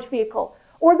launch vehicle,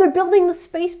 or they're building the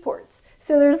spaceports.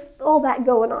 So there's all that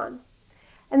going on.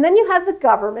 And then you have the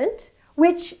government,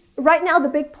 which right now the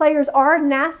big players are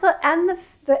NASA and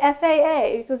the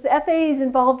FAA, because the FAA is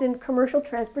involved in commercial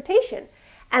transportation.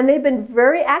 And they've been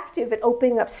very active at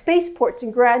opening up spaceports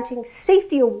and granting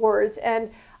safety awards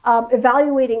and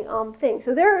evaluating things.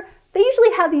 So they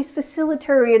usually have these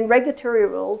facilitatory and regulatory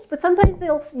rules, but sometimes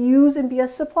they'll use and be a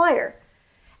supplier.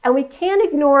 And we can't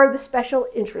ignore the special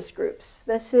interest groups.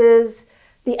 This is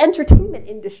the entertainment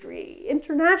industry,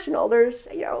 international. There's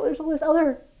all these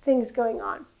other things going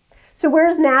on. So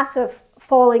where's NASA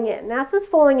falling in? NASA's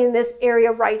falling in this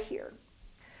area right here.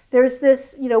 There's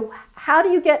this, how do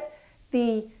you get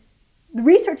the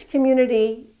research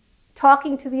community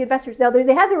talking to the investors? Now,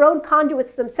 they have their own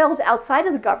conduits themselves outside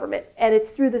of the government, and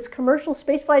it's through this Commercial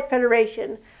Spaceflight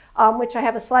Federation, which I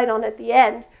have a slide on at the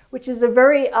end, which is a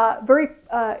very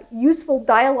useful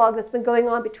dialogue that's been going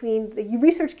on between the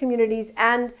research communities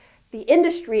and the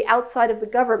industry outside of the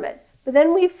government. But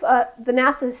then the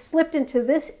NASA has slipped into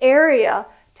this area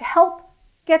to help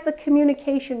get the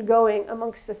communication going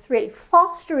amongst the three,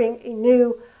 fostering a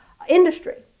new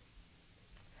industry.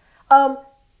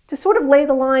 To sort of lay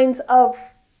the lines of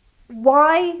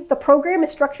why the program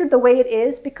is structured the way it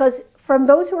is, because from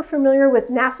those who are familiar with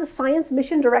NASA's Science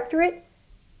Mission Directorate,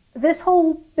 this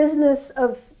whole business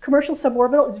of commercial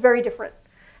suborbital is very different.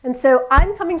 And so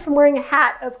I'm coming from wearing a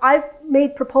hat of, I've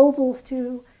made proposals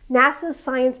to NASA's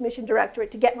Science Mission Directorate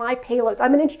to get my payloads.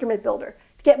 I'm an instrument builder,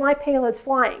 to get my payloads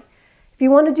flying. If you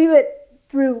want to do it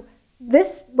through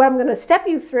this, what I'm going to step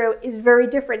you through is very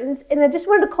different. And I just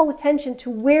wanted to call attention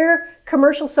to where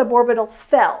commercial suborbital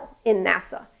fell in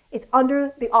NASA. It's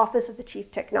under the Office of the Chief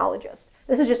Technologist.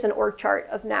 This is just an org chart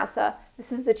of NASA.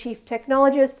 This is the Chief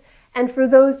Technologist. And for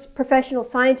those professional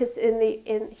scientists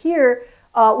in here,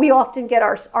 we often get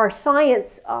our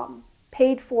science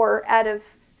paid for out of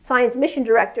Science Mission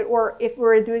Directorate, or if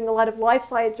we're doing a lot of life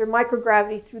science or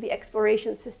microgravity, through the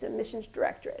Exploration System Missions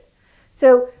Directorate.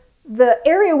 So the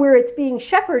area where it's being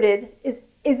shepherded is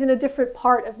in a different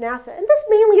part of NASA. And this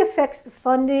mainly affects the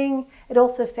funding. It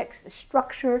also affects the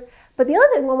structure. But the other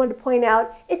thing I wanted to point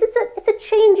out is it's a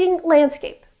changing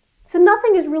landscape. So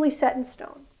nothing is really set in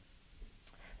stone.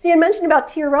 So you had mentioned about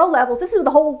TRL levels. This is what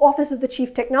the whole Office of the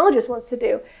Chief Technologist wants to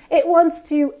do. It wants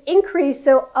to increase,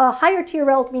 so a higher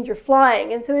TRL means you're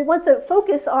flying. And so it wants to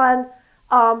focus on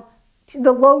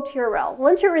the low TRL.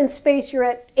 Once you're in space, you're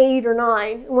at 8 or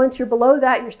 9. And once you're below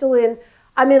that, you're still in,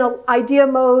 I'm in an idea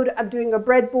mode, I'm doing a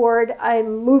breadboard,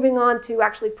 I'm moving on to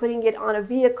actually putting it on a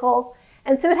vehicle.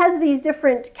 And so it has these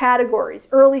different categories: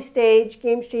 early stage,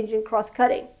 game-changing,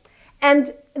 cross-cutting.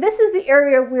 And this is the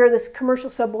area where this commercial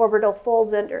suborbital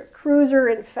falls under,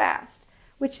 CRuSR and FAST,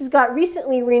 which has got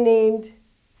recently renamed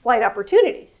Flight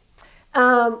Opportunities,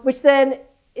 which then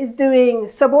is doing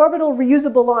suborbital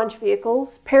reusable launch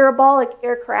vehicles, parabolic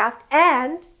aircraft,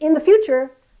 and in the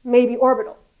future, maybe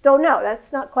orbital. Don't know,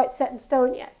 that's not quite set in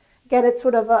stone yet. Again, it's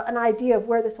sort of an idea of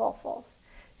where this all falls.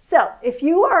 So if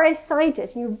you are a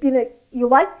scientist, you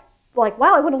like,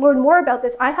 wow, I want to learn more about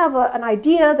this. I have an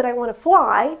idea that I want to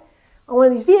fly on one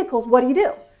of these vehicles. What do you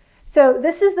do? So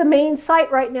this is the main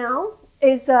site right now,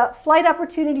 is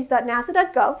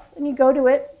flightopportunities.nasa.gov, and you go to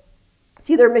it,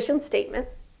 see their mission statement.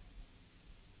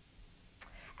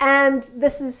 And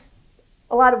this is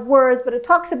a lot of words, but it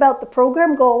talks about the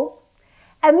program goals.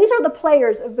 And these are the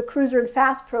players of the CRuSR and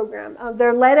FAST program.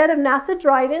 They're led out of NASA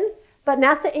Dryden, but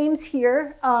NASA Ames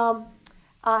here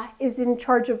is in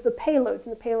charge of the payloads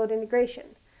and the payload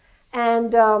integration.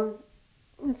 And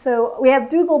And so we have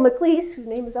Dougal McLeese, whose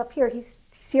name is up here. He's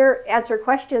here to answer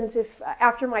questions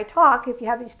after my talk, if you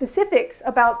have any specifics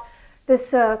about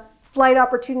this Flight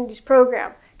Opportunities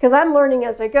Program. Because I'm learning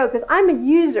as I go, because I'm a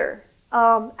user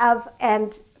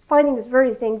and finding this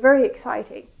very thing very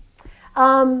exciting.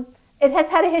 It has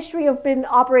had a history of being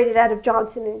operated out of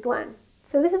Johnson and Glenn.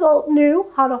 So this is all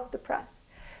new, hot off the press.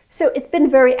 So it's been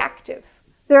very active.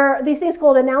 There are these things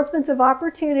called announcements of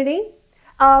opportunity.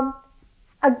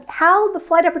 How the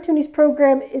Flight Opportunities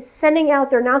Program is sending out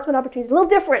their announcement opportunities is a little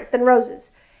different than ROSE's.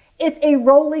 It's a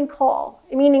rolling call,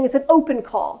 meaning it's an open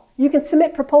call. You can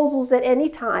submit proposals at any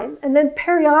time, and then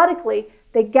periodically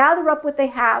they gather up what they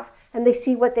have and they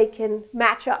see what they can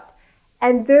match up.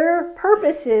 And their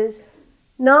purpose is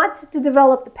not to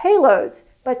develop the payloads,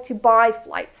 but to buy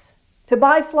flights. To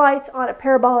buy flights on a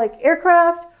parabolic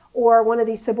aircraft or one of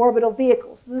these suborbital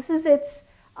vehicles. This is its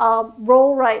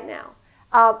role right now.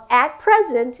 At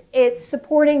present, it's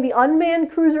supporting the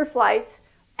unmanned cruiser flights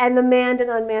and the manned and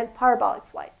unmanned parabolic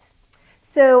flights.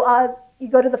 So you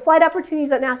go to the flight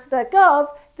opportunities.nasa.gov.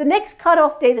 The next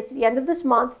cutoff date is at the end of this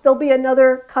month. There'll be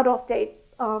another cutoff date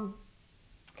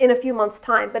in a few months'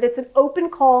 time. But it's an open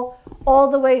call all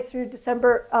the way through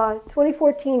December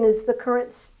 2014 is the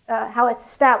current, how it's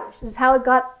established. This is how it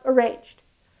got arranged.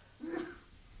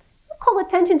 Call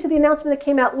attention to the announcement that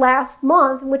came out last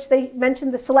month in which they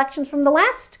mentioned the selections from the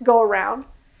last go-around.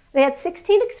 They had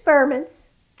 16 experiments,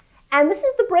 and this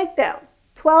is the breakdown.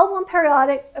 12 on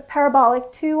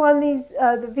parabolic, 2 on these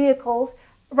the vehicles.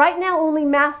 Right now, only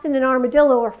Maston and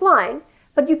Armadillo are flying,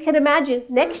 but you can imagine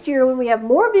next year when we have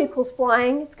more vehicles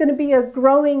flying, it's going to be a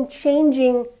growing,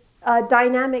 changing,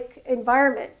 dynamic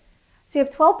environment. So you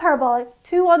have 12 parabolic,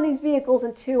 2 on these vehicles,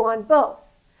 and 2 on both.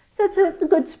 So it's a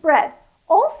good spread.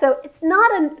 Also, it's not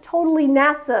a totally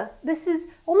NASA. This is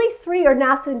only 3 are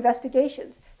NASA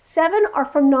investigations. 7 are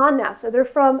from non-NASA. They're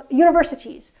from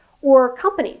universities or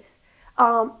companies.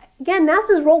 Again,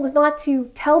 NASA's role is not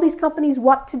to tell these companies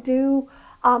what to do.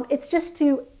 It's just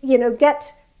to,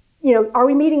 get, are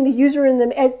we meeting the user in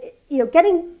them as,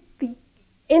 getting the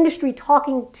industry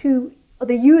talking to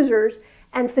the users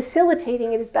and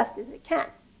facilitating it as best as it can.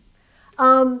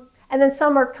 And then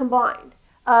some are combined.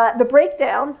 The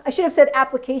breakdown, I should have said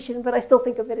application, but I still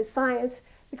think of it as science.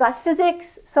 We've got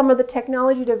physics, some of the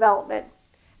technology development,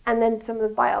 and then some of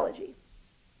the biology.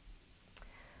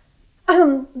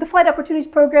 The Flight Opportunities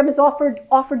Program has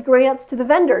offered grants to the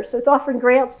vendors. So it's offering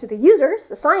grants to the users,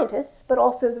 the scientists, but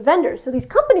also the vendors. So these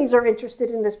companies are interested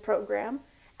in this program.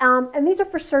 And these are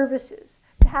for services,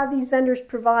 to have these vendors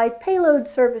provide payload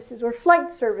services or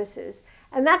flight services.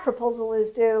 And that proposal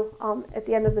is due at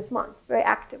the end of this month. Very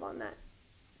active on that.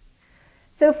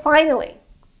 So finally,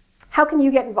 how can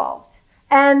you get involved?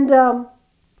 And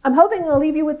I'm hoping I'll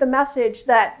leave you with the message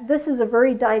that this is a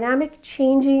very dynamic,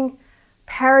 changing,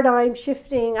 paradigm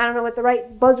shifting, I don't know what the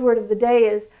right buzzword of the day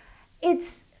is.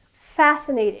 It's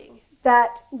fascinating that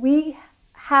we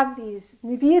have these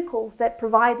new vehicles that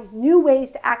provide these new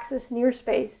ways to access near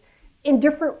space in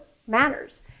different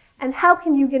manners. And how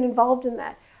can you get involved in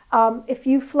that? If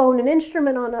you've flown an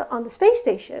instrument on the space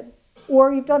station,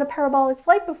 or you've done a parabolic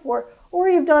flight before, or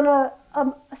you've done a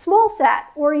small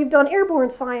sat, or you've done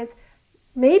airborne science,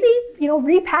 maybe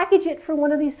repackage it for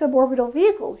one of these suborbital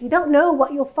vehicles. You don't know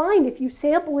what you'll find if you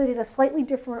sample it in a slightly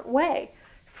different way.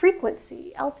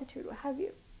 Frequency, altitude, what have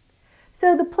you.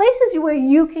 So the places where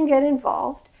you can get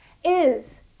involved is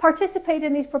participate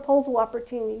in these proposal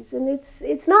opportunities. And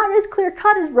it's not as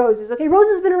clear-cut as ROSE's. Okay,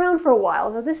 ROSE's been around for a while.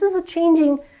 Now this is a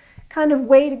changing kind of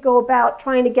way to go about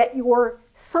trying to get your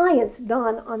science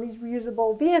done on these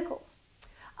reusable vehicles.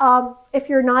 If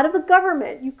you're not of the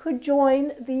government, you could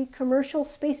join the Commercial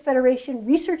Space Federation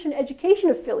Research and Education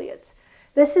Affiliates.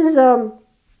 This is,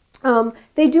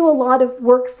 they do a lot of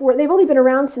work for, they've only been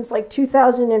around since like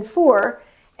 2004,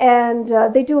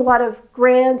 and they do a lot of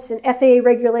grants and FAA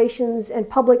regulations and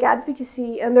public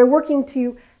advocacy, and they're working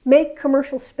to make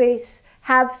commercial space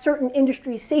have certain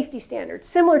industry safety standards,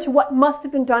 similar to what must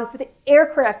have been done for the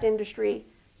aircraft industry,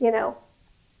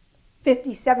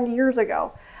 50, 70 years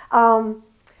ago.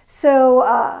 So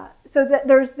that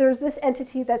there's this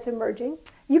entity that's emerging.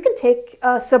 You can take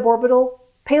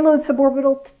payload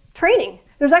suborbital training.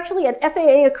 There's actually an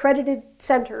FAA accredited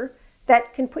center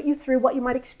that can put you through what you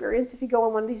might experience if you go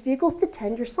on one of these vehicles to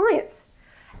attend your science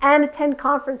and attend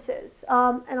conferences.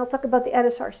 And I'll talk about the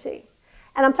NSRC.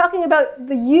 And I'm talking about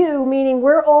the you, meaning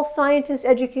we're all scientists,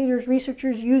 educators,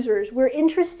 researchers, users. We're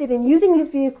interested in using these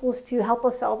vehicles to help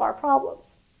us solve our problems.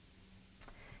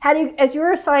 As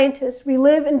you're a scientist, we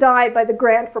live and die by the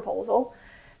grant proposal.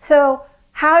 So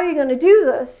how are you going to do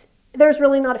this? There's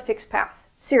really not a fixed path.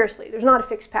 Seriously, there's not a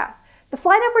fixed path. The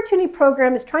Flight Opportunity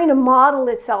Program is trying to model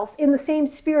itself in the same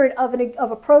spirit of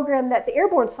a program that the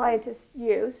airborne scientists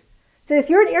use. So if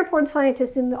you're an airborne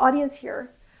scientist in the audience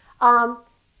here,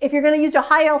 if you're going to use a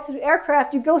high-altitude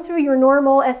aircraft, you go through your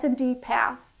normal SMD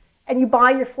path, and you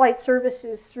buy your flight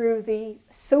services through the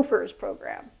SOFRS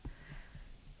program.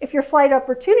 If your flight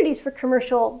opportunities for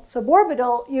commercial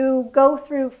suborbital, you go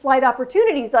through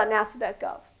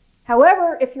flightopportunities.nasa.gov.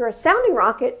 However, if you're a sounding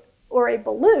rocket or a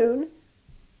balloon,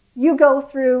 you go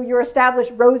through your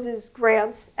established ROSES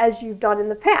grants as you've done in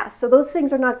the past. So those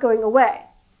things are not going away.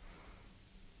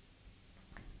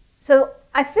 So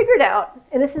I figured out,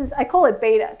 and this is, I call it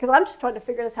beta, because I'm just trying to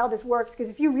figure out how this works, because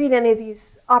if you read any of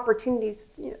these opportunities,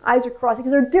 eyes are crossing,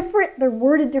 because they're different, they're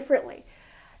worded differently.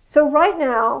 So right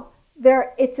now,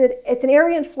 it's an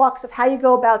area in flux of how you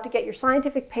go about to get your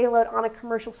scientific payload on a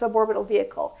commercial suborbital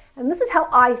vehicle. And this is how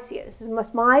I see it. This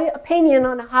is my opinion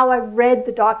on how I've read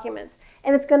the documents.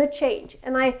 And it's going to change.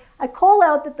 And I call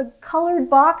out that the colored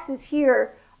boxes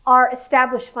here are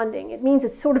established funding. It means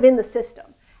it's sort of in the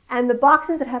system. And the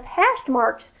boxes that have hashed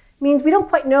marks means we don't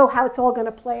quite know how it's all going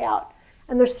to play out.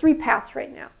 And there's 3 paths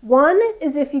right now. One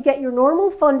is if you get your normal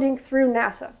funding through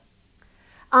NASA.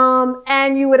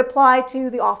 And you would apply to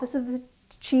the Office of the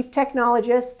Chief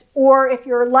Technologist, or if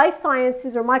you're life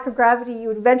sciences or microgravity, you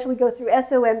would eventually go through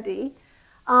SOMD.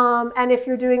 And if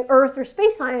you're doing Earth or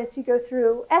space science, you go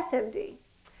through SMD.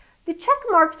 The check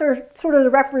marks are sort of to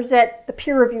represent the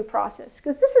peer review process,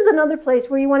 because this is another place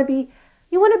where you want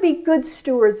to be good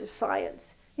stewards of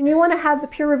science. And you want to have the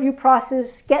peer review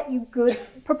process get you good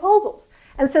proposals.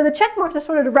 And so the check marks are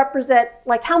sort of to represent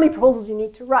like how many proposals you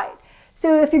need to write.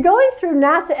 So if you're going through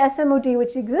NASA SMOD,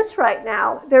 which exists right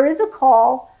now, there is a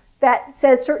call that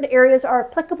says certain areas are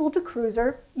applicable to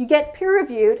CRuSR. You get peer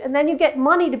reviewed, and then you get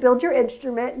money to build your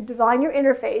instrument and design your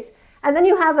interface. And then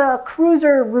you have a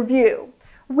CRuSR review,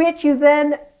 which you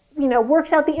then,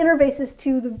 works out the interfaces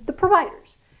to the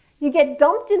providers. You get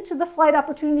dumped into the flight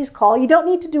opportunities call. You don't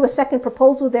need to do a second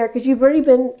proposal there because you've already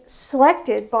been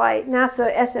selected by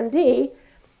NASA SMD,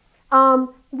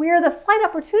 where the flight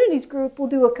opportunities group will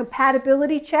do a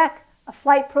compatibility check, a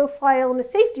flight profile, and a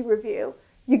safety review.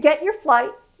 You get your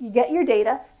flight, you get your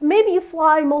data, and maybe you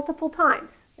fly multiple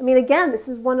times. I mean, again, this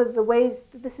is one of the ways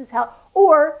that this is how,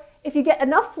 or if you get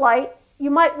enough flight, you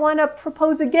might want to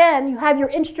propose again. You have your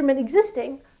instrument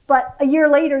existing, but a year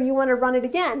later you want to run it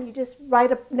again. You just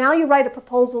now you write a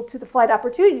proposal to the flight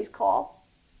opportunities call,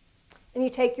 and you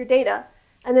take your data,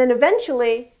 and then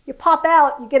eventually you pop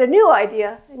out, you get a new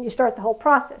idea, and you start the whole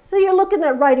process. So you're looking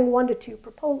at writing 1 to 2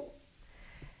 proposals.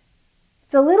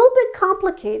 It's a little bit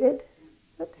complicated.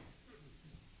 Oops.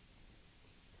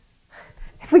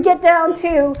 If we get down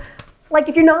to, like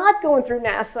if you're not going through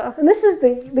NASA, and this is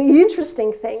the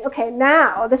interesting thing. Okay,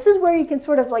 now this is where you can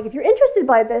sort of like, if you're interested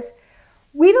by this,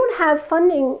 we don't have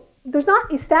funding, there's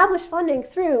not established funding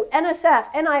through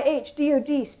NSF, NIH,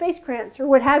 DOD, space grants, or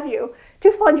what have you,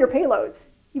 to fund your payloads.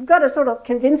 You've got to sort of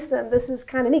convince them this is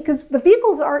kind of neat, because the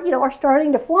vehicles are, are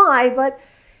starting to fly, but,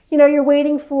 you're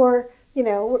waiting for,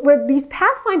 where these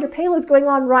Pathfinder payloads going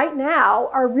on right now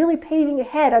are really paving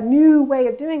ahead a new way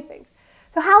of doing things.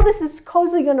 So how this is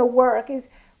supposedly going to work is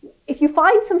if you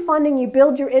find some funding, you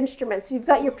build your instruments, so you've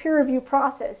got your peer review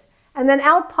process, and then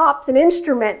out pops an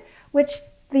instrument, which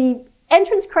the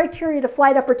entrance criteria to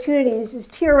flight opportunities is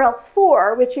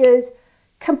TRL4, which is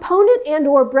component and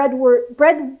or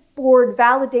breadboard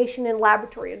validation in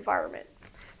laboratory environment.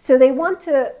 So they want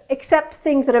to accept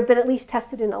things that have been at least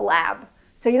tested in a lab.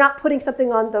 So you're not putting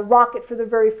something on the rocket for the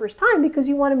very first time because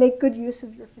you want to make good use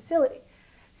of your facility.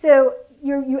 So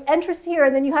you interest here,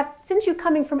 and then you have, since you're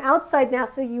coming from outside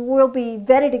NASA, you will be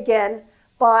vetted again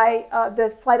by the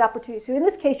flight opportunity. So in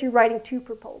this case, you're writing 2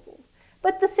 proposals.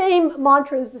 But the same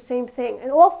mantra is the same thing.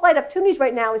 And all flight opportunities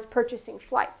right now is purchasing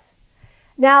flights.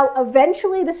 Now,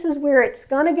 eventually, this is where it's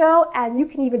going to go, and you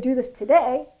can even do this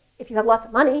today if you have lots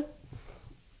of money,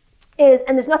 and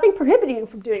there's nothing prohibiting you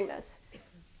from doing this.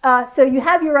 So you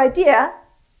have your idea,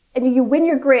 and you win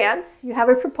your grants, you have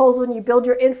a proposal, and you build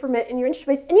your instrument and your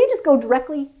instruments, and you just go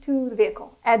directly to the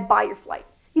vehicle and buy your flight.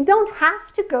 You don't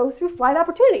have to go through flight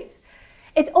opportunities.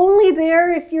 It's only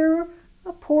there if you're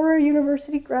a poor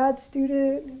university grad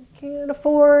student who can't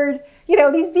afford,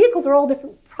 these vehicles are all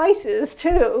different prices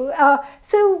too.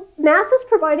 So NASA's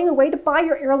providing a way to buy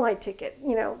your airline ticket.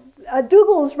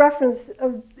 Dougal's reference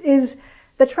is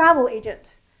the travel agent.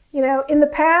 In the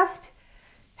past,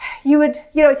 you would,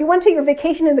 if you went to your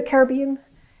vacation in the Caribbean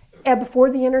before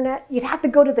the internet, you'd have to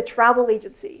go to the travel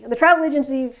agency. And the travel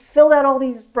agency filled out all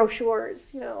these brochures,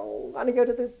 want to go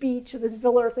to this beach or this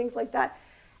villa or things like that.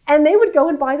 And they would go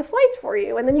and buy the flights for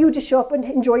you. And then you would just show up and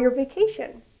enjoy your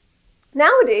vacation.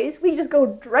 Nowadays, we just go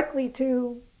directly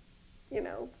to,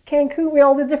 Cancun,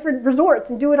 all the different resorts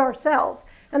and do it ourselves.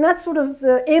 And that's sort of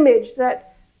the image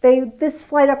that this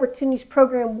Flight Opportunities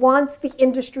Program wants the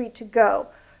industry to go.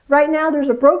 Right now, there's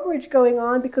a brokerage going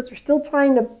on because we're still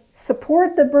trying to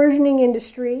support the burgeoning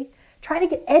industry, try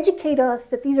to educate us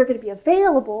that these are going to be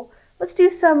available. Let's do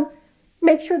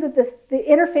make sure that the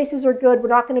interfaces are good. We're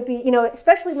not going to be,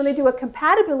 especially when they do a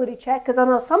compatibility check, because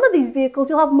on some of these vehicles,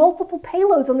 you'll have multiple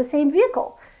payloads on the same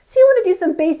vehicle. So you want to do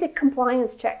some basic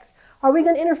compliance checks. Are we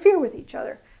going to interfere with each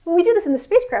other? When we do this in the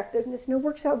spacecraft business, it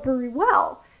works out very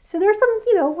well. So there's some,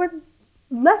 we're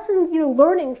lessons,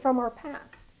 learning from our past.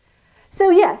 So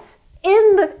yes,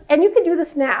 and you can do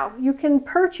this now. You can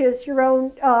purchase your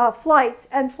own flights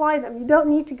and fly them. You don't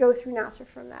need to go through NASA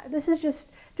from that. This is just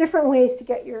different ways to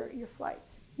get your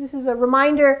flights. This is a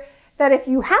reminder that if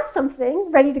you have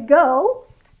something ready to go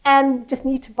and just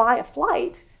need to buy a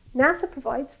flight, NASA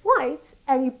provides flights,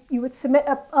 and you would submit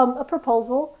a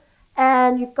proposal,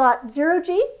 and you've got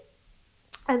 0G,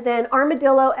 and then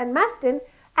Armadillo and Meston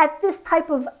at this type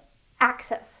of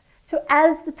access. So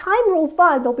as the time rolls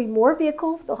by, there'll be more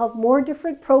vehicles, they'll have more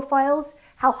different profiles,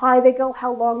 how high they go,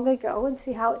 how long they go, and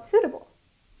see how it's suitable.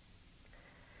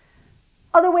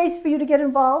 Other ways for you to get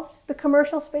involved, the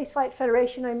Commercial Spaceflight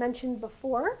Federation I mentioned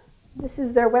before. This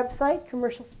is their website,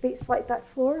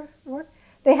 commercialspaceflight.org.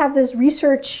 They have this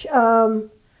research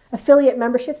affiliate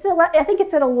membership. So I think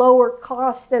it's at a lower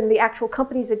cost than the actual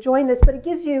companies that join this, but it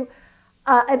gives you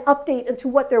an update into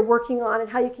what they're working on and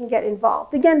how you can get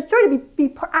involved. Again, it's trying to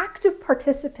be active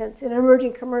participants in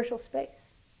emerging commercial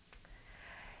space.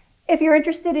 If you're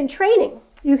interested in training,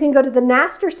 you can go to the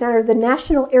NASTR Center, the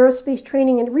National Aerospace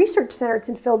Training and Research Center. It's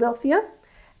in Philadelphia.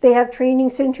 They have training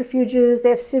centrifuges, they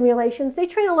have simulations. They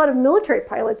train a lot of military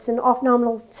pilots in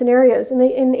off-nominal scenarios. And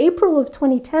in April of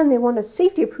 2010, they won a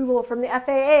safety approval from the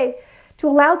FAA to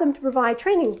allow them to provide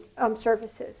training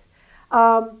services.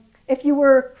 If you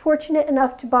were fortunate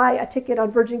enough to buy a ticket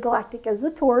on Virgin Galactic as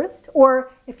a tourist,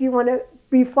 or if you want to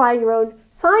be flying your own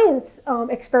science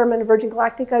experiment in Virgin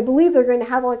Galactic, I believe they're going to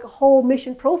have like a whole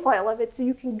mission profile of it so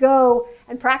you can go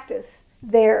and practice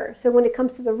there. So when it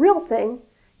comes to the real thing,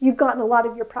 you've gotten a lot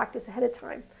of your practice ahead of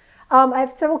time. I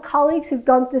have several colleagues who've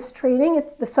done this training.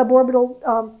 It's the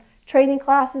Suborbital training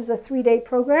class is a 3-day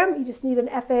program. You just need an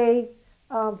FA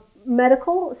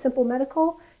medical, a simple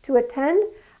medical to attend.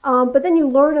 But then you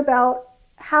learn about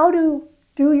how to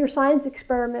do your science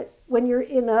experiment when you're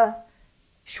in a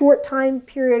short time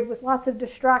period with lots of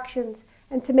distractions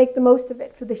and to make the most of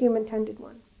it for the human-tended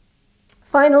one.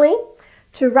 Finally,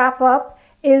 to wrap up,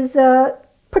 is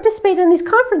participate in these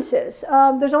conferences.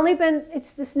 There's only been,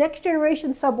 it's this next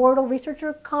generation suborbital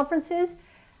researcher conferences.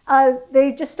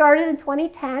 They just started in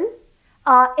 2010.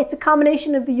 It's a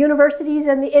combination of the universities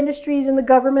and the industries and the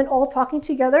government all talking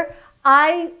together.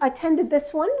 I attended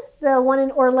this one, the one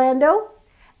in Orlando.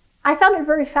 I found it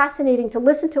very fascinating to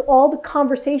listen to all the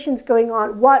conversations going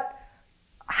on,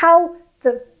 how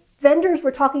the vendors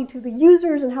were talking to the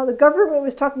users and how the government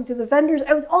was talking to the vendors.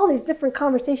 It was all these different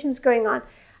conversations going on.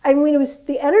 I mean, it was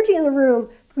the energy in the room.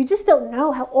 We just don't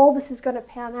know how all this is going to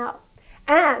pan out.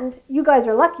 And you guys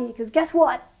are lucky because guess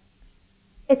what?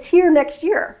 It's here next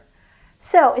year.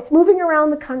 So it's moving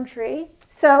around the country.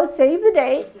 So save the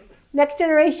date. Next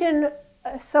Generation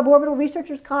Suborbital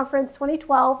Researchers Conference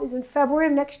 2012 is in February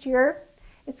of next year.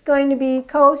 It's going to be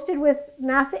co-hosted with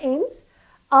NASA Ames.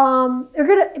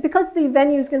 Because the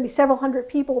venue is going to be several hundred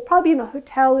people, we'll probably be in a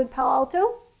hotel in Palo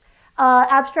Alto.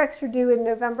 Abstracts are due in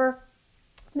November.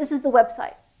 This is the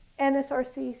website,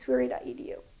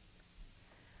 nsrc.edu.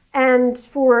 And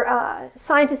for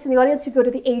scientists in the audience who go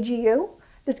to the AGU,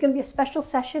 there's going to be a special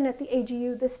session at the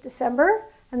AGU this December,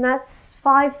 and that's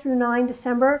 5 through 9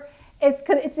 December.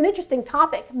 It's an interesting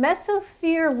topic,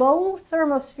 mesosphere, low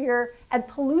thermosphere, and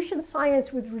pollution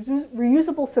science with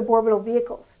reusable suborbital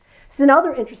vehicles. This is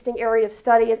another interesting area of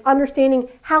study, is understanding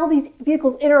how these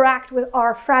vehicles interact with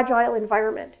our fragile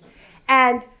environment.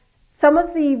 And some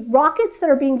of the rockets that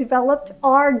are being developed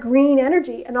are green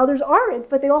energy, and others aren't,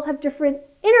 but they all have different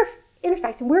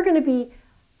interfacts. And we're going to be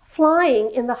flying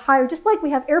in the higher, just like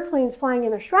we have airplanes flying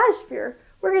in the stratosphere,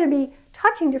 we're going to be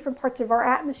touching different parts of our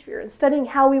atmosphere and studying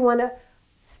how we want to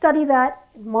study that,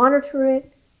 monitor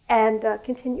it, and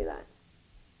continue that.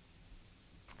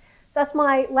 That's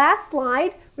my last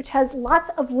slide, which has lots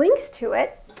of links to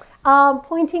it,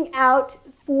 pointing out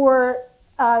for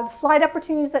flight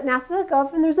opportunities at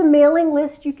NASA.gov, and there's a mailing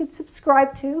list you could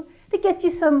subscribe to that gets you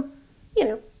some,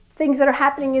 things that are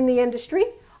happening in the industry.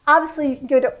 Obviously, you can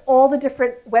go to all the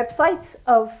different websites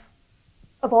of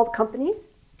all the companies.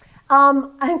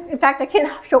 In fact, I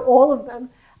can't show all of them.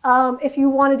 If you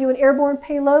want to do an airborne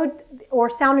payload or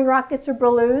sounding rockets or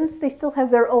balloons, they still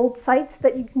have their old sites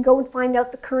that you can go and find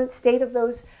out the current state of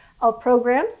those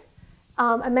programs.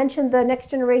 I mentioned the next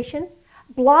generation.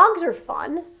 Blogs are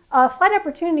fun. Flight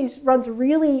Opportunities runs a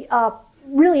really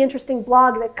interesting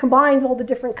blog that combines all the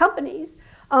different companies.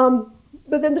 But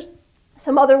then there's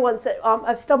some other ones that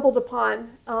I've stumbled upon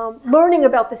learning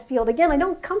about this field. Again, I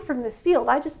don't come from this field.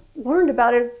 I just learned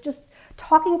about it just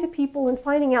talking to people and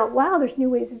finding out, wow, there's new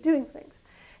ways of doing things.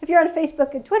 If you're on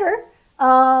Facebook and Twitter,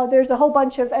 there's a whole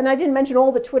bunch of, and I didn't mention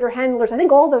all the Twitter handlers. I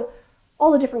think all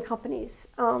the different companies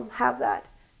have that.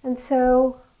 And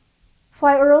so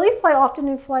fly early, fly often,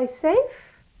 and fly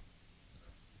safe.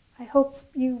 I hope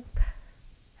you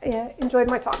enjoyed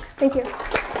my talk. Thank you.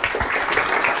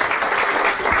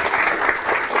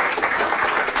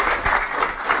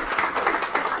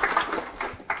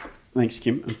 Thanks,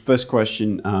 Kim. First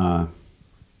question.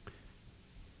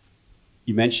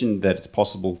 You mentioned that it's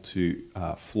possible to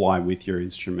fly with your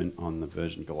instrument on the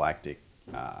Virgin Galactic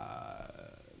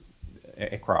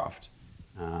aircraft,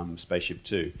 Spaceship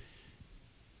 2.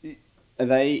 Are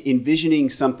they envisioning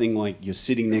something like you're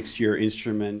sitting next to your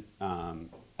instrument?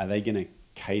 Are they going to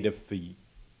cater for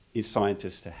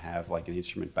scientists to have like an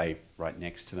instrument bay right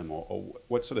next to them, or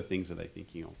what sort of things are they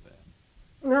thinking of there?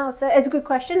 No, it's a good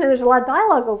question, and there's a lot of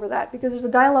dialogue over that because there's a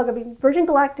dialogue. I mean, Virgin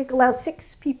Galactic allows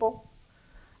 6 people,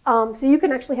 so you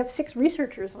can actually have 6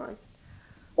 researchers on.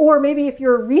 Or maybe if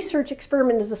your research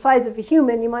experiment is the size of a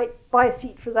human, you might buy a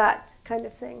seat for that kind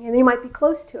of thing, and you might be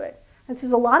close to it. And so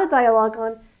there's a lot of dialogue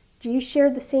on, do you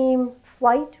share the same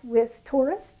flight with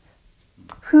tourists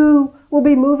who will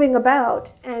be moving about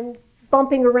and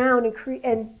bumping around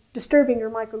and disturbing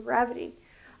your microgravity?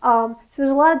 So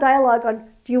there's a lot of dialogue on,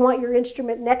 do you want your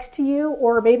instrument next to you,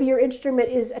 or maybe your instrument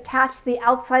is attached to the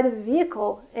outside of the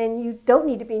vehicle and you don't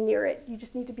need to be near it. You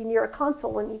just need to be near a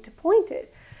console and need to point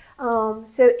it. So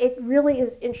it really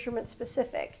is instrument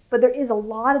specific, but there is a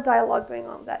lot of dialogue going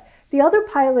on with that. The other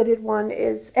piloted one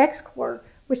is X-Core,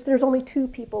 which there's only 2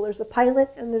 people. There's a pilot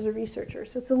and there's a researcher.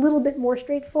 So it's a little bit more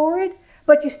straightforward.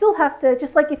 But you still have to,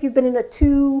 just like if you've been in a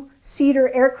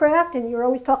 2-seater aircraft and you're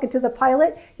always talking to the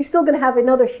pilot, you're still going to have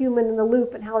another human in the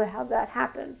loop and how to have that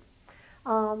happen.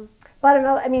 But I don't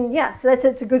know, I mean, yeah, so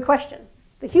it's a good question.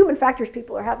 The human factors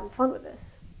people are having fun with this.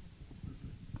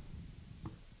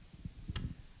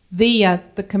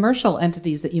 The commercial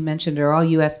entities that you mentioned are all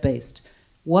US based.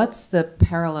 What's the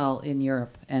parallel in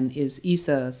Europe, and is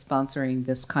ESA sponsoring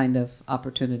this kind of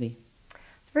opportunity?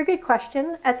 Very good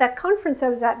question. At that conference I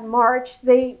was at in March,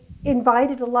 they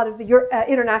invited a lot of the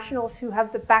internationals who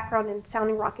have the background in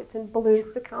sounding rockets and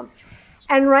balloons to come.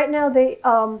 And right now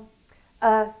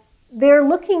they're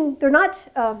looking, they're not,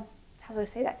 how do I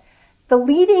say that? The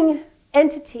leading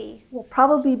entity will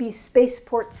probably be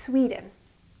Spaceport Sweden,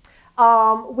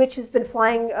 which has been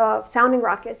flying sounding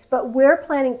rockets, but we're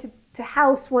planning to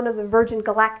house one of the Virgin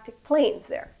Galactic planes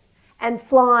there and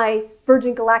fly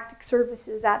Virgin Galactic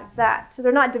services out of that. So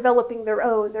they're not developing their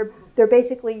own. They're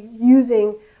basically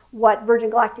using what Virgin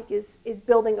Galactic is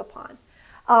building upon.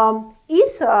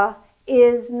 ESA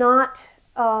is not,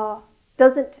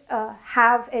 doesn't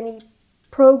have any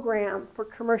program for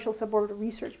commercial suborbital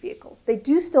research vehicles. They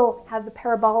do still have the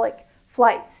parabolic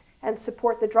flights and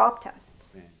support the drop tests.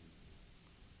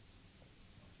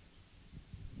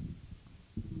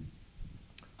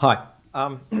 Hi.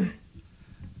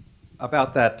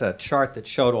 About that chart that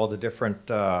showed all the different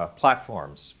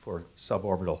platforms for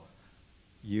suborbital,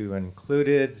 you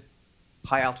included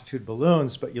high-altitude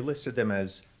balloons, but you listed them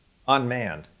as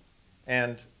unmanned.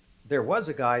 And there was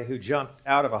a guy who jumped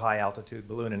out of a high-altitude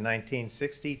balloon in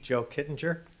 1960, Joe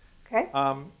Kittinger. Okay.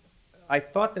 I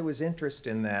thought there was interest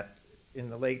in that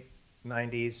in the late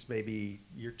 90s, maybe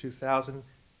year 2000.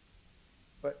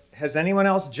 But has anyone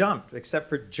else jumped except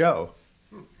for Joe?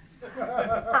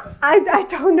 I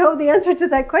don't know the answer to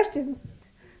that question.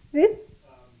 Did?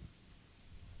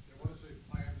 There was a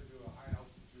plan to do a high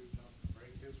altitude jump to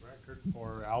break his record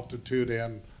for altitude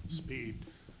and speed.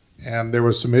 And there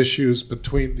were some issues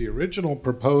between the original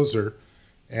proposer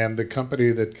and the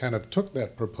company that kind of took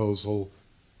that proposal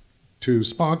to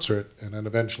sponsor it and then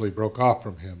eventually broke off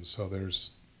from him. So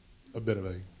there's a bit of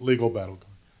a legal battle going.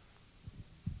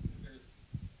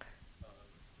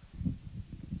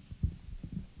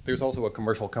 There's also a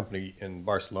commercial company in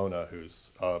Barcelona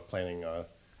who's planning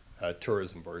a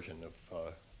tourism version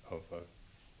of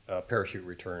a parachute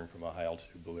return from a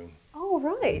high-altitude balloon. Oh,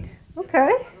 right.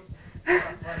 Okay.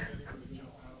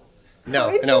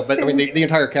 No, but I mean the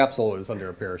entire capsule is under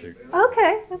a parachute.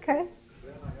 Okay, okay.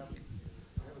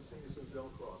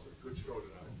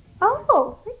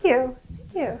 Oh, thank you.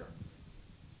 Thank you.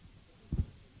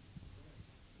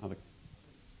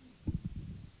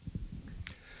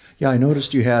 Yeah, I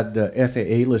noticed you had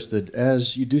FAA listed.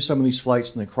 As you do some of these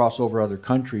flights and they cross over other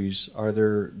countries, are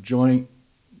there joint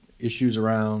issues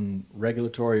around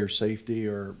regulatory or safety,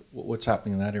 or what's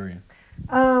happening in that area?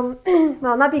 Well,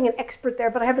 not being an expert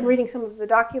there, but I have been reading some of the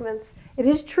documents. It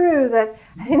is true that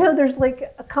I know there's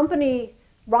like a company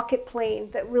rocket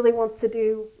plane that really wants to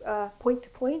do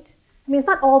point-to-point. I mean, it's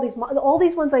not all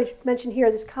these ones I mentioned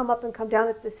here, just come up and come down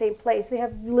at the same place. They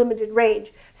have limited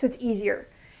range, so it's easier.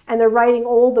 And they're writing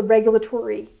all the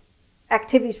regulatory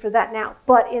activities for that now.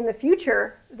 But in the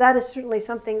future, that is certainly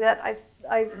something that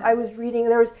I was reading.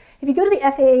 If you go to the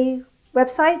FAA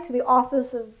website, to the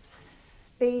Office of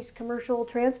Space Commercial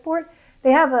Transport,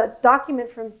 they have a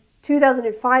document from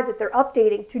 2005 that they're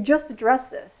updating to just address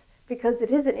this, because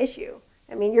it is an issue.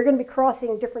 I mean, you're going to be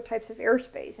crossing different types of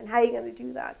airspace, and how are you going to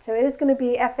do that? So it is going to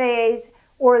be FAA's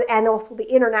and also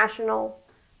the international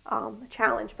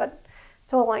challenge. But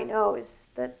that's all I know is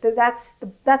that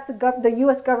the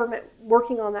U.S. government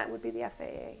working on that would be the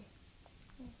FAA.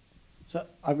 So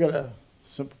I've got a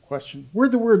simple question.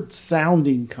 Where'd the word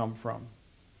sounding come from?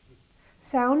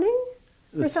 Sounding?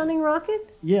 For sounding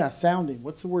rocket? Yeah, sounding.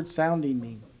 What's the word sounding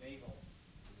mean?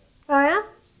 Oh, yeah?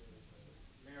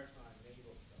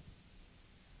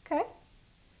 Okay.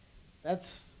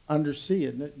 That's undersea,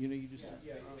 isn't it? You know, you just.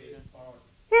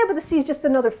 Yeah, but the sea is just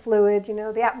another fluid. You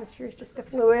know, the atmosphere is just a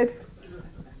fluid.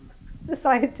 It's a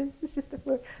scientist. It's just a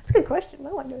fluid. It's a good question.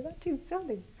 I want to know that too.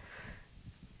 Sounding.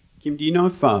 Kim, do you know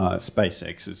if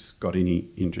SpaceX has got any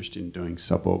interest in doing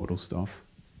suborbital stuff?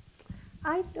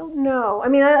 I don't know. I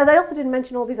mean, I also didn't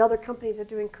mention all these other companies that are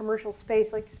doing commercial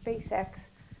space, like SpaceX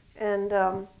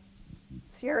and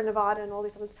Sierra Nevada and all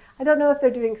these others. I don't know if they're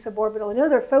doing suborbital. I know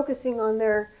they're focusing on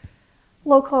their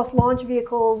low-cost launch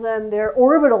vehicles and their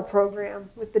orbital program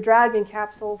with the Dragon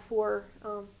capsule for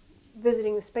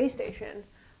visiting the space station.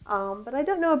 But I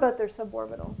don't know about their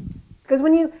suborbital. Because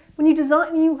when you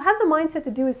have the mindset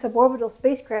to do a suborbital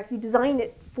spacecraft, you design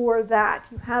it for that.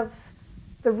 You have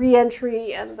the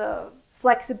re-entry and the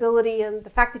flexibility and the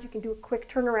fact that you can do a quick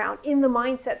turnaround in the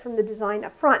mindset from the design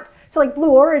up front. So like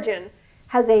Blue Origin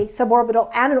has a suborbital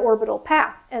and an orbital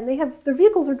path, and their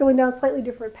vehicles are going down slightly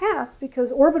different paths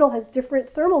because orbital has different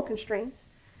thermal constraints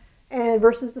and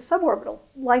versus the suborbital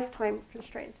lifetime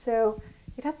constraints. So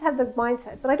you'd have to have the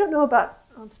mindset, but I don't know about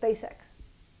SpaceX.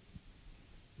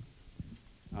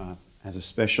 As a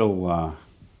special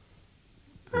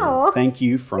thank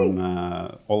you from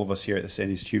all of us here at the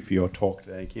SETI Institute for your talk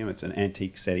today, Kim. It's an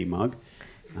antique SETI mug.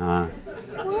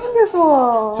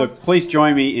 Wonderful. So please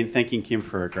join me in thanking Kim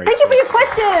for a great talk. Thank you for your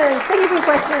questions. Thank you for your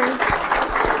questions.